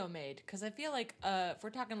Cleo made? Because I feel like if we're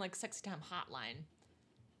talking like sexy time hotline,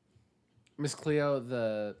 Miss Cleo,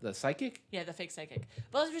 the psychic. yeah, the fake psychic.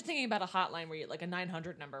 But I was just thinking about a hotline where you like a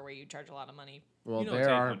 900 number where you charge a lot of money. Well, You know it's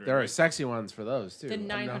there are 800, right? sexy ones for those too. The I'm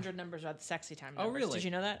not- 900 numbers are the sexy time Oh, numbers. really? Did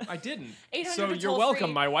you know that? I didn't. 800 So is you're toll welcome,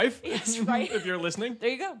 free. my wife. Yes, right. If you're listening. There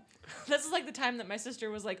you go. This is like the time that my sister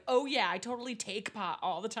was like, "Oh yeah, I totally take pot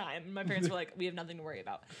all the time." And my parents were like, "We have nothing to worry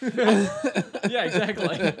about." Yeah,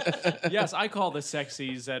 exactly. Yes, I call the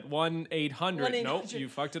sexies at 1-800. Nope, 1-800. you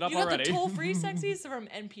fucked it up You got already. the toll-free sexies from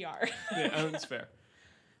NPR. Yeah, that's fair.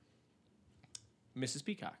 Mrs.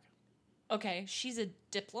 Peacock. Okay, she's a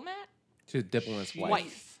diplomat. To diplomat's wife.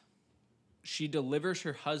 Wife. She delivers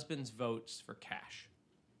her husband's votes for cash.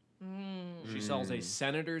 She sells a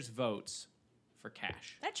senator's votes for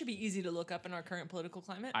cash. That should be easy to look up in our current political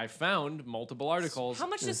climate. I found multiple articles How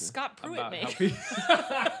much does Scott Pruitt about make? how people.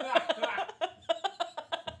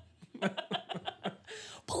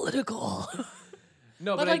 Political.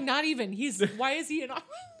 No, But but like not even. Why is he in office?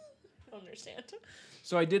 I don't understand.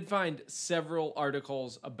 so I did find several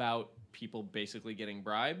articles about people basically getting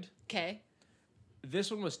bribed. Okay. This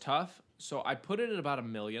one was tough, so I put it at about $1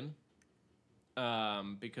 million.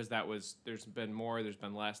 Because there's been more, there's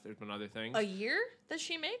been less, there's been other things. A year that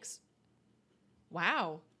she makes?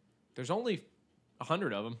 Wow. There's only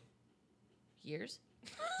 100 of them. Years?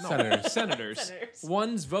 No, Senators. senators. Senators.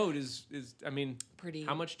 One's vote is I mean, Pretty.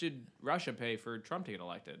 how much did Russia pay for Trump to get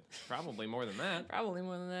elected? Probably more than that. Probably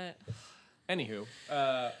more than that. Anywho,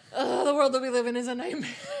 The world that we live in is a nightmare.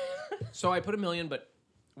 so I put $1 million, but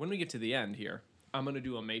when we get to the end here, I'm gonna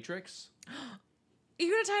do a matrix. Are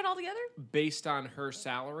you gonna tie it all together? Based on her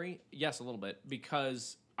salary, yes, a little bit,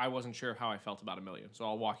 because I wasn't sure how I felt about $1 million. So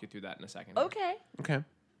I'll walk you through that in a second. Okay. Okay.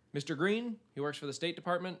 Mr. Green, he works for the State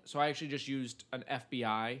Department, so I actually just used an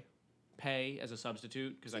FBI pay as a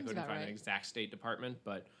substitute because I Seems couldn't about find an right. exact State Department,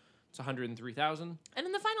 but it's $103,000. And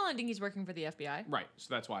in the final ending, he's working for the FBI. Right, so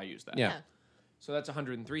that's why I used that. Yeah. So that's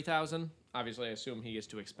 $103,000. Obviously, I assume he is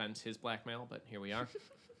to expense his blackmail, but here we are.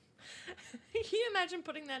 Can you imagine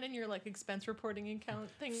putting that in your like expense reporting account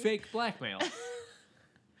thing? Fake blackmail.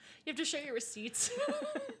 You have to show your receipts.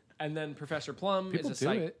 And then Professor Plum People is a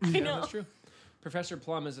do it. I Yeah, know. that's true. Professor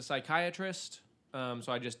Plum is a psychiatrist, so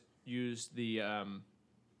I just used the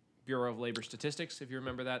Bureau of Labor Statistics, if you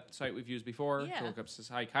remember that site we've used before, Yeah. to look up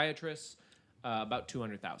psychiatrists. About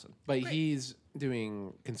 200,000. But Great. he's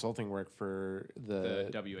doing consulting work for The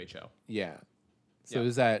the WHO. yeah. So Yeah.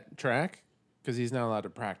 does that track? Because he's not allowed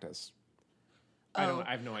to practice. I Oh.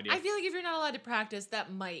 have no idea. I feel like if you're not allowed to practice,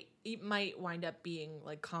 it might wind up being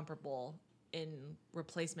like comparable in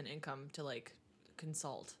replacement income to like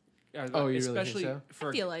consult. Oh, you really think especially so? for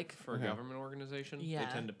I feel like. for a Okay. government organization, Yeah.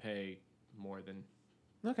 they tend to pay more than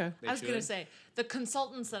Okay. they I was gonna should. say the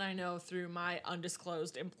consultants that I know through my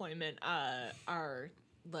undisclosed employment are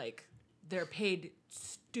like they're paid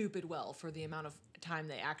stupid well for the amount of time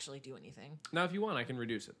they actually do anything. Now, if you want, I can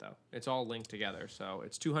reduce it though. It's all linked together, so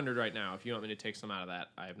it's 200 right now. If you want me to take some out of that,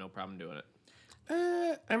 I have no problem doing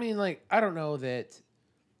it. I mean, like, I don't know that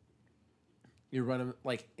you're running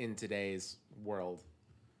like in today's world.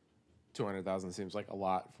 200,000 seems like a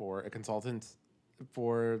lot for a consultant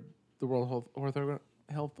for the World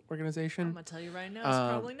Health I'm Organization. gonna tell you right now, it's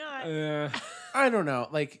probably not. I don't know.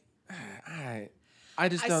 Like, I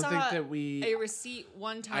just I don't saw think that a we. receipt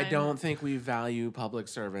one time. I don't think we value public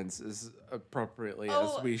servants as appropriately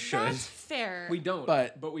Oh, as we should. That's fair. We don't,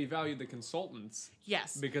 But- but we value the consultants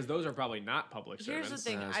yes. because those are probably not public Here's the servants.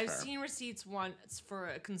 thing: That's I've fair. seen receipts once for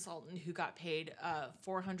a consultant who got paid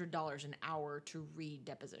 $400 an hour to read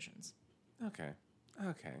depositions. Okay.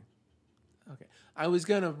 I was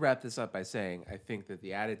going to wrap this up by saying I think that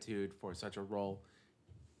the attitude for such a role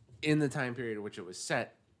in the time period in which it was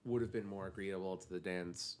set would have been more agreeable to the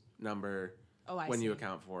Dan's number Oh, I when see. you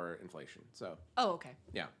account for inflation. So, Oh, okay.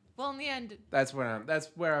 yeah. Well, in the end, That's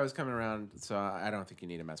where I was coming around, so I don't think you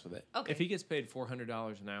need to mess with it. okay. If he gets paid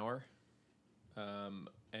 $400 an hour,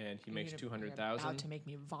 and he makes You're about 200,000, to make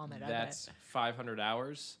me vomit. that's 500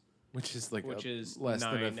 hours, Which is like which is less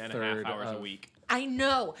than 9.5 hours a of- week. I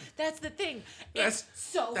know. That's the thing. That's It's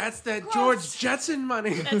so. That's that gross. George Jetson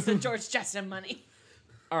money. That's the George Jetson money.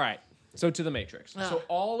 All right. So to the Matrix. Ugh. So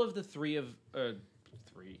all of the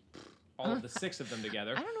all of the 6 of them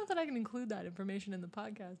together. I don't know that I can include that information in the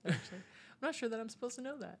podcast. Actually, I'm not sure that I'm supposed to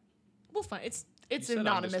know that. We'll find it's said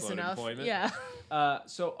anonymous undisclosed enough. employment. Yeah.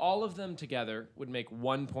 So all of them together would make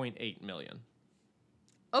 1.8 million,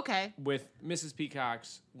 Okay. with Mrs.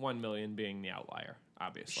 Peacock's 1 million being the outlier,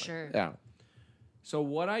 obviously. Sure. Yeah. So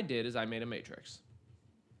what I did is I made a matrix.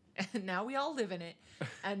 And now we all live in it,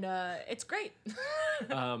 and it's great.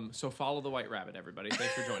 So follow the White Rabbit, everybody.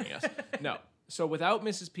 Thanks for joining us. No. So without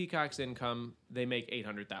Mrs. Peacock's income, they make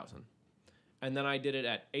 800,000. And then I did it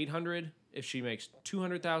at 800 if she makes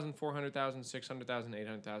 200,000, 400,000, 600,000,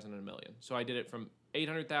 800,000, and $1 million. So I did it from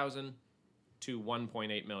 800,000 to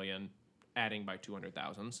 1.8 million, adding by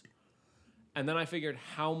 200,000s. And then I figured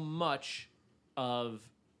how much of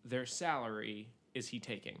their salary is he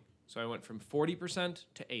taking. So I went from 40%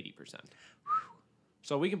 to 80%.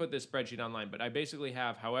 So we can put this spreadsheet online, but I basically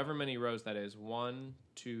have however many rows that is 1,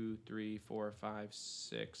 2, 3, 4, 5,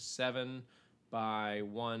 6, 7 by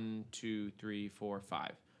 1, 2, 3, 4,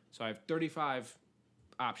 5. So I have 35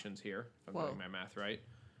 options here, if I'm Whoa. doing my math right,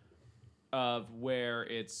 of where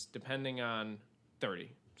it's depending on 30.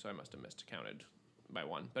 So I must have miscounted by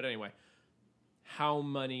 1. But anyway, how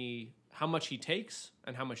much he takes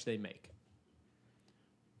and how much they make.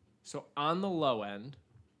 So on the low end,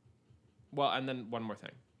 well, and then one more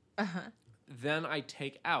thing. Then I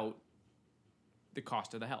take out the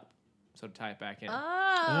cost of the help. So to tie it back in.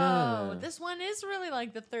 Oh, this one is really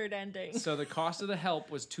like the third ending. So the cost of the help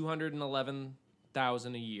was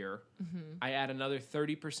 $211,000 a year. I add another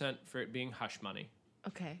 30% for it being hush money.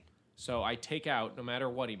 Okay. So I take out, no matter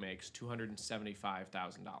what he makes,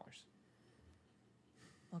 $275,000.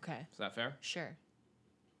 Okay. Is that fair? Sure.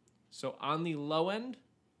 So on the low end,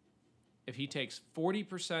 if he takes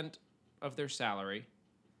 40% of their salary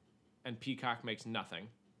and Peacock makes nothing,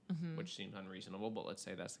 which seems unreasonable, but let's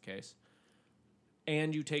say that's the case,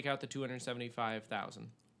 and you take out the $275,000,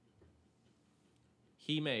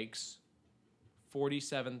 he makes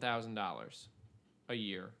 $47,000 a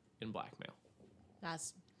year in blackmail. That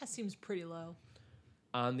seems pretty low.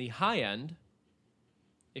 On the high end,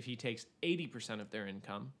 if he takes 80% of their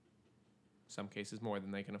income, some cases more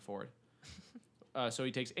than they can afford. So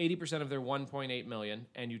he takes 80% of their 1.8 million,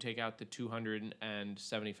 and you take out the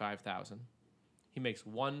 275,000. He makes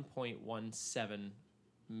 $1.17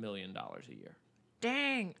 million a year.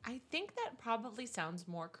 Dang, I think that probably sounds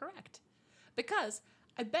more correct. Because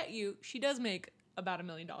I bet you she does make about $1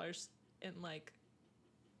 million in like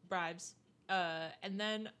bribes. And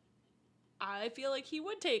then I feel like he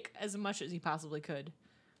would take as much as he possibly could.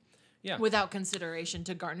 Yeah. Without consideration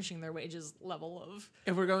to garnishing their wages level of.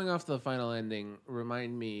 If we're going off the final ending,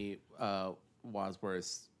 remind me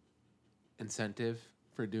Wadsworth's incentive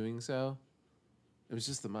for doing so. It was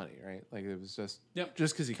just the money, right? Like it was just Yep.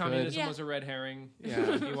 just because he Communism could. Yeah. was a red herring.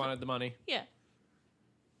 Yeah. He wanted the money. Yeah.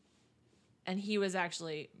 And he was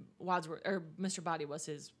actually Wadsworth, or Mr. Body was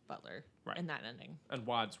his butler Right. in that ending. And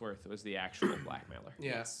Wadsworth was the actual blackmailer.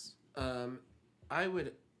 Yes. I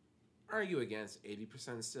would argue against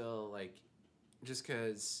 80% still, like, just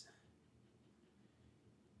because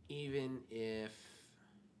even if,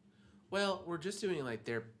 well, we're just doing like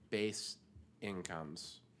their base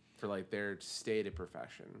incomes for like their stated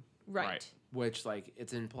profession, Right. which like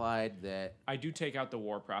it's implied that I do take out the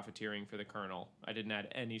war profiteering for the colonel. I didn't add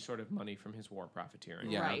any sort of money from his war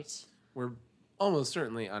profiteering. Yeah. Right. we're almost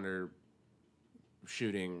certainly under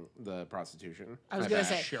shooting the prostitution. I was My going to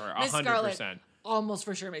bad. say, Sure, Miss Scarlet 100%. almost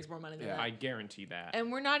for sure makes more money than Yeah. that. I guarantee that.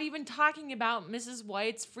 And we're not even talking about Mrs.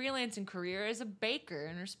 White's freelancing career as a baker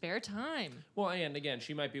in her spare time. Well, and again,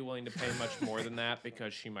 she might be willing to pay much more than that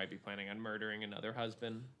because she might be planning on murdering another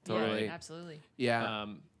husband. Totally. Yeah, absolutely. Yeah.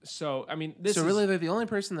 So, I mean, this So is really, like, the only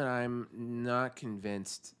person that I'm not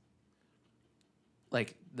convinced,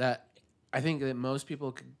 like that, I think that most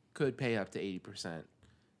people could pay up to 80%,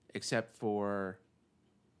 except for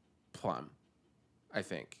Plum. I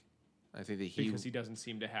think that because he doesn't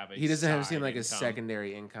seem to have a he doesn't have side seem like a income.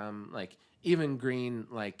 secondary income. Like even Green,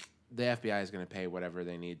 like the FBI is going to pay whatever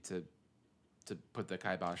they need to put the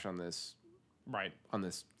kibosh on this Right.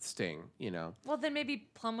 sting. You know. Well, then maybe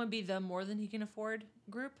Plum would be the more than he can afford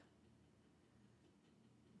group.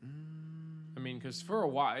 I mean, because for a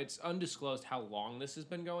while, it's undisclosed how long this has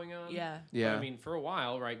been going on. Yeah. Yeah. But, I mean, for a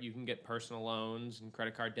while, right, you can get personal loans and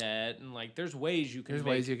credit card debt, and like, there's ways you can There's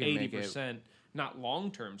make ways you can make 80% not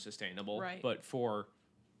long term sustainable, Right. but for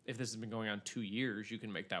if this has been going on 2 years, you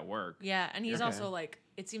can make that work. Yeah, and he's Okay. also like,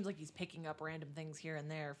 it seems like he's picking up random things here and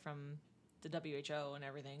there from the WHO and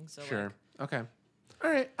everything. So Sure. like, Okay. All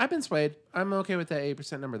right. I've been swayed. I'm okay with that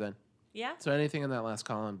 8% number then. yeah. So anything in that last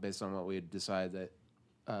column based on what we decide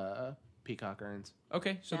that Peacock earns.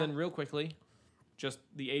 Okay, so Yeah. then real quickly, just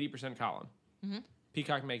the 80% column. Mhm.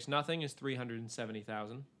 Peacock makes nothing is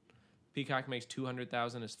 370,000. Peacock makes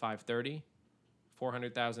 200,000 is 530.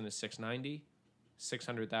 400,000 is 690.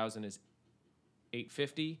 600,000 is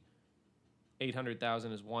 850.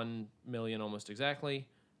 800,000 is 1 million almost exactly,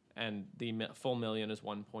 and the full million is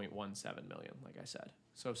 1.17 million, like I said.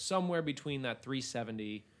 So somewhere between that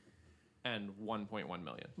 370 and 1.1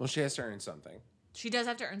 million. Well, she has to earn something. She does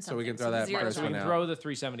have to earn something. So we can throw the that zeros first So are- we one can out. throw the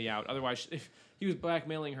 370 out. Otherwise, if he was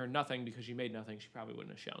blackmailing her nothing because she made nothing, she probably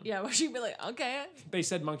wouldn't have shown. Yeah, well, she'd be like, okay. They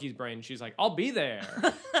said monkey's brain. She's like, I'll be there.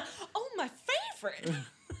 Oh, my favorite.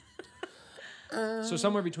 So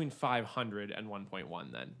somewhere between 500 and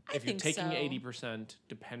 1.1 then. I If you're think taking so. 80%,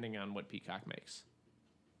 depending on what Peacock makes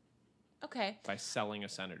Okay. by selling a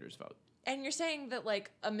senator's vote. And you're saying that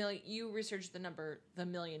like a million, you researched the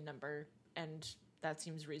million number, and that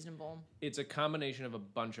seems reasonable. It's a combination of a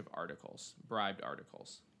bunch of articles, bribed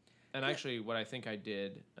articles. And actually, what I think I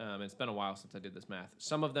did, it's been a while since I did this math.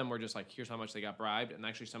 Some of them were just like, here's how much they got bribed. And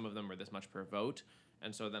actually, some of them were this much per vote.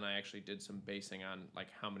 And so then I actually did some basing on like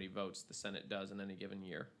how many votes the Senate does in any given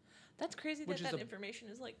year. That's crazy Which that is that a- information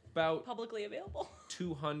is like About publicly available.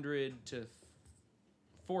 200 to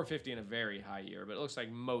 450 in a very high year, but it looks like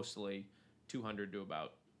mostly 200 to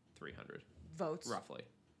about 300, Votes. roughly.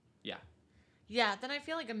 Yeah. Yeah, then I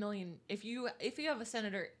feel like a million. If you have a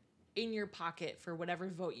senator in your pocket for whatever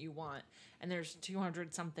vote you want, and there's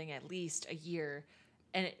 200 something at least a year,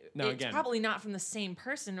 and Now, it's again- probably not from the same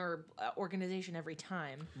person or organization every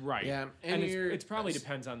time. Right. Yeah, And and you're- it's probably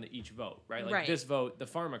depends on each vote, right? Like Right. this vote, the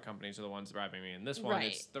pharma companies are the ones bribing me, and this one,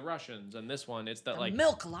 it's Right. the Russians, and this one, it's the The like,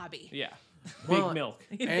 milk lobby. yeah, Well, big milk.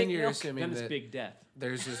 Big And you're milk. assuming Then it's that big death.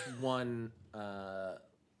 there's just one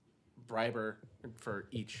briber for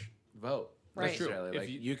each vote. Right. That's true. necessarily. If Like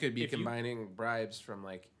you- you could be if you- combining bribes from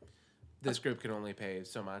like this group can only pay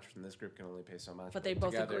so much, and this group can only pay so much. But they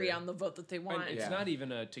both together- agree on the vote that they And want. it's Yeah. not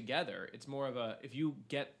even a together. It's more of a if you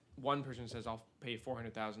get one person says I'll pay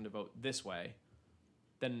 400,000 to vote this way,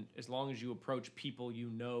 then as long as you approach people you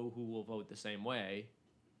know who will vote the same way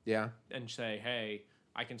Yeah. and say, hey,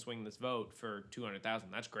 I can swing this vote for 200,000,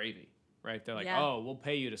 that's gravy, right? They're like, Yeah. oh, we'll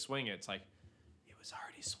pay you to swing it. It's like, it was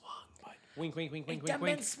already swung, but wink, wink, wink, wink, It done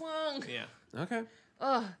wink, been wink. swung. Yeah. Okay.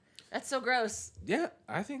 Ugh, that's so gross. Yeah,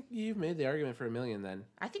 I think you've made the argument for $1 million then.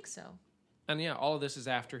 I think so. And yeah, all of this is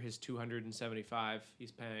after his 275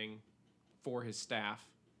 he's paying for his staff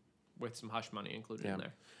with some hush money included in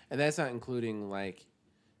there. And that's not including, like,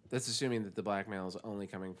 that's assuming that the blackmail is only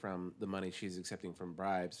coming from the money she's accepting from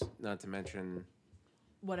bribes, not to mention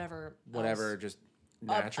Whatever. whatever else. just a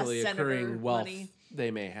naturally senator occurring wealth money.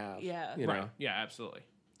 they may have. Yeah. You Right. know? Yeah, absolutely.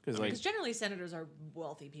 Because, like, Because generally senators are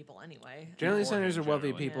wealthy people anyway. generally beforehand, senators are wealthy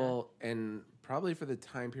generally. people, and probably for the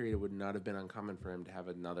time period, it would not have been uncommon for him to have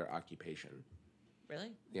another occupation.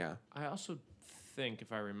 Really? Yeah. I also think,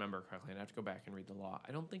 if I remember correctly, and I have to go back and read the law,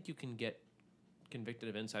 I don't think you can get convicted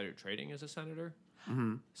of insider trading as a senator.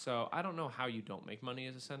 Mm-hmm. So I don't know how you don't make money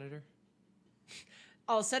as a senator.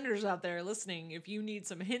 All senators out there listening, if you need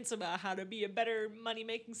some hints about how to be a better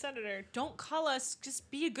money-making senator, don't call us. Just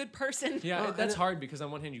be a good person. Yeah, Well, that's and- hard because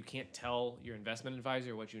on one hand you can't tell your investment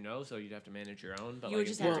advisor what you know, so you'd have to manage your own. But You like, would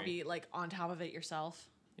just in have to theory- be like on top of it yourself.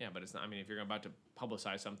 Yeah, but it's not. I mean, if you're about to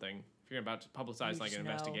publicize something, if you're about to publicize You like just an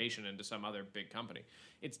know. investigation into some other big company,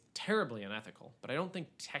 it's terribly unethical. But I don't think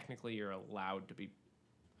technically you're allowed to be.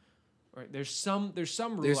 Right? There's some rule. There's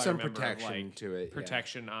I some remember of, protection like, to it. yeah.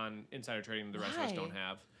 protection on insider trading that the rest of us don't Why?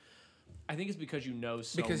 have. I think it's because you know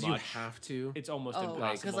so Because you much. have to. It's almost Oh,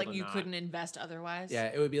 impossible. because like to you not. couldn't invest otherwise. Yeah,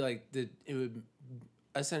 it would be like it would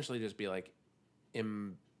essentially just be like, it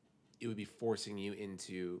would be forcing you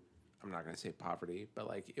into. I'm not going to say poverty, but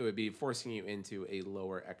like it would be forcing you into a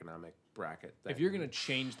lower economic bracket. If you're going to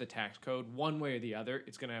change the tax code one way or the other,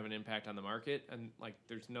 it's going to have an impact on the market, and like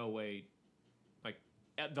there's no way, like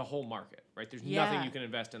at the whole market, right? There's nothing Yeah. you can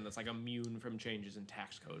invest in that's like immune from changes in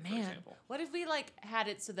tax code, for Man, example. what if we like had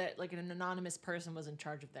it so that like an anonymous person was in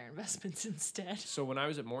charge of their investments instead? So when I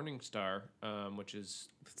was at Morningstar, which is,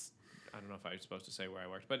 I don't know if I was supposed to say where I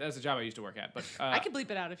worked, but that's a job I used to work at. But I can bleep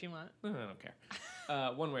it out if you want. I don't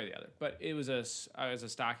care, one way or the other. But it was I was a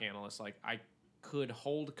stock analyst. Like I could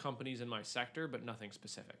hold companies in my sector, but nothing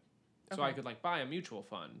specific. So I Okay. could like buy a mutual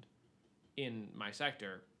fund in my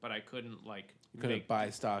sector, but I couldn't like you couldn't make buy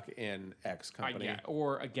stock in X company.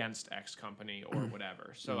 or against X company or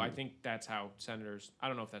whatever. So I think that's how senators, I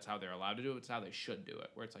don't know if that's how they're allowed to do it, it's how they should do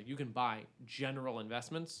it, where it's like you can buy general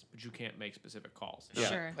investments, but you can't make specific calls. Yeah.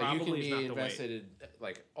 Sure. Like you can Probably is be not the way. invested,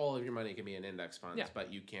 like all of your money can be in index funds, Yeah.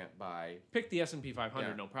 but you can't buy. Pick the S&P 500,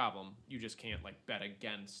 Yeah. no problem. You just can't like bet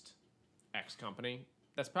against X company.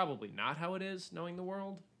 That's probably not how it is, knowing the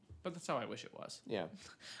world, but that's how I wish it was. Yeah.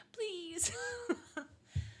 Please.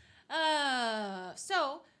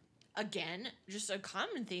 So, again, just a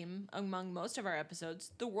common theme among most of our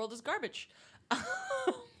episodes: the world is garbage.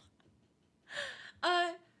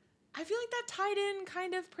 I feel like that tied in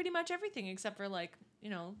kind of pretty much everything except for like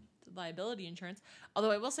the liability insurance.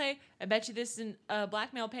 Although I will say, I bet you this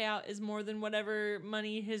blackmail payout is more than whatever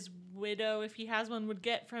money his widow, if he has one, would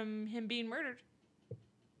get from him being murdered.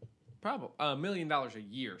 Probably $1 million a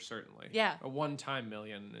year, certainly. Yeah. A one-time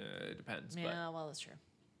million, it depends. Yeah, well, that's true.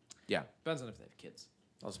 Yeah. But depends on if they have kids.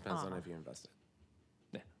 Also depends on Aw. if you invest it.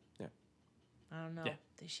 I don't know. Yeah.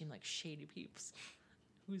 They seem like shady peeps.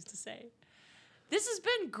 Who's to say? This has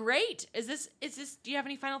been great. Is this do you have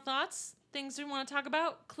any final thoughts? Things we want to talk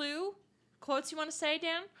about? Clue? Quotes you want to say,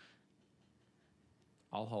 Dan?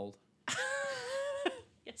 I'll hold.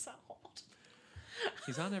 Yes, I'll hold.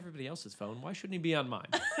 He's on everybody else's phone. Why shouldn't he be on mine?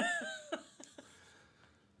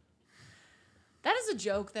 That is a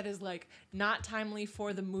joke that is like not timely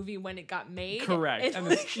for the movie when it got made. Correct. It, And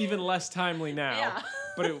like- it's even less timely now. Yeah.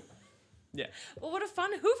 But it, yeah. well, what a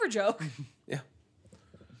fun Hoover joke. Yeah.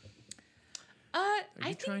 Are you I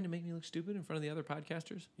think trying to make me look stupid in front of the other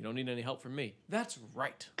podcasters? You don't need any help from me. That's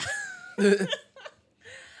right.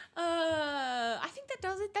 I think that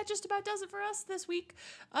does it. That just about does it for us this week.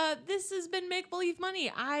 This has been Make Believe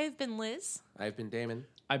Money. I've been Liz. I've been Damon.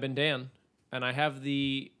 I've been Dan, and I have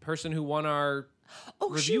the person who won our Oh,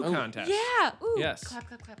 review shoot. contest. Yeah. Ooh. Yes. Clap,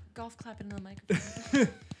 clap, clap. Golf clapping in the microphone.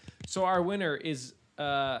 So our winner is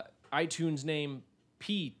iTunes name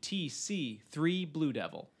PTC3 Blue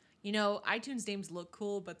Devil. You know, iTunes names look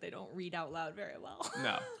cool, but they don't read out loud very well.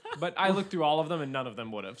 No, but I looked through all of them and none of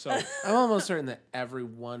them would have. So I'm almost certain that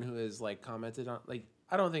everyone who has like commented on, like,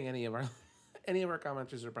 I don't think any of our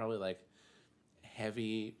commenters are probably like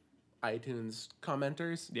heavy iTunes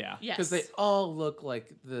commenters. yeah. Yes. Because they all look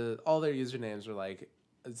like all their usernames are like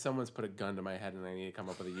Someone's put a gun to my head and I need to come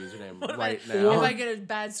up with a username If right I- now. If I get a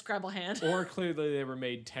bad Scrabble hand. Or clearly they were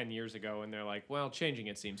made 10 years ago and they're like, well, changing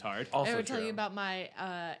it seems hard. Also I would tell true. you about my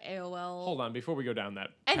AOL. Hold on, before we go down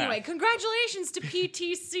that Anyway, path, congratulations to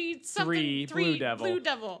PTC something 3 Blue Devil. Blue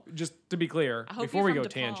Devil. just to be clear, I hope before we you're go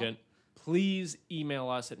from DePaul. tangent, please email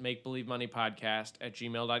us at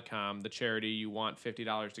makebelievemoneypodcast@gmail.com, the charity you want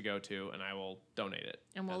 $50 to go to, and I will donate it.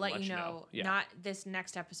 And we'll let you know, Yeah. not this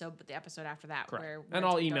next episode, but the episode after that. Correct. Where And it's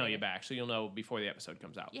I'll email donated. you back so you'll know before the episode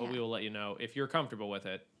comes out. Yeah. But we will let you know if you're comfortable with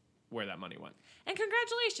it where that money went. And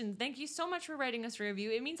congratulations. Thank you so much for writing us a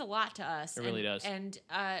review. It means a lot to us. It really does. And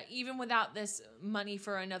even without this money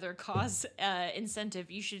for another cause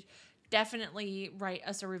incentive, you should definitely write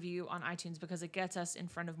us a review on iTunes because it gets us in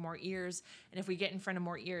front of more ears. And if we get in front of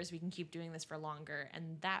more ears, we can keep doing this for longer.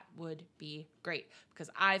 And that would be great because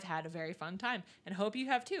I've had a very fun time and hope you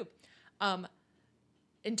have too.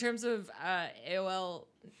 In terms of AOL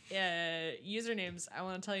usernames, I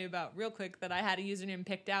want to tell you about real quick that I had a username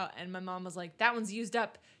picked out, and my mom was like, "That one's used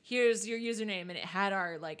up. Here's your username," and it had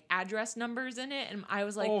our like address numbers in it, and I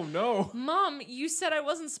was like, Oh, no. "Mom, you said I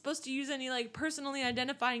wasn't supposed to use any like personally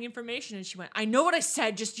identifying information," and she went, "I know what I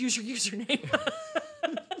said. Just use your username."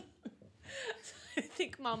 I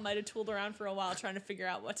think Mom might have tooled around for a while trying to figure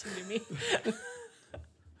out what to do me.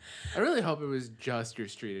 I really hope it was just your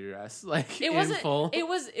street address, like It in wasn't. full. It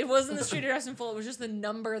wasn't the street address in full. It was just the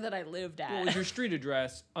number that I lived at. What was your street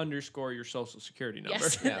address _your social security number?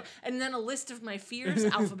 Yes. Yeah. And then a list of my fears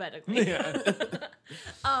alphabetically. A,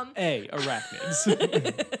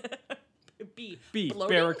 arachnids. B. B,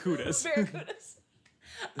 bloating? barracudas. Barracudas.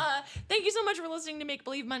 Thank you so much for listening to Make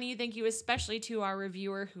Believe Money. Thank you especially to our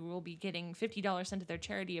reviewer who will be getting $50 sent to their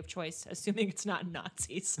charity of choice, assuming it's not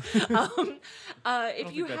Nazis. If I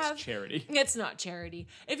don't you think that's have charity. It's not charity.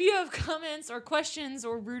 If you have comments or questions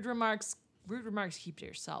or rude remarks, keep to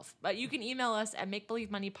yourself. But you can email us at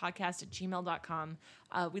makebelievemoneypodcast@gmail.com.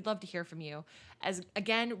 We'd love to hear from you. As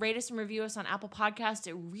again, rate us and review us on Apple Podcasts.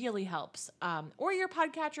 It really helps. Or your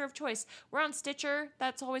podcatcher of choice. We're on Stitcher.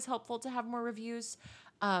 That's always helpful to have more reviews.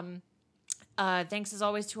 Thanks as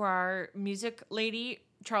always to our music lady,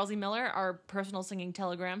 Charles E. Miller, our personal singing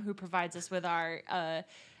telegram, who provides us with our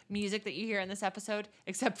music that you hear in this episode,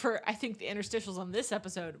 except for I think the interstitials on this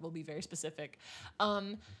episode will be very specific.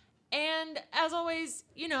 And as always,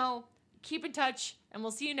 keep in touch, and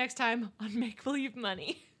we'll see you next time on Make Believe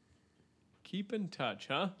Money. Keep in touch,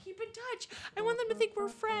 huh? Keep in touch. I want them to think we're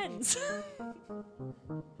friends.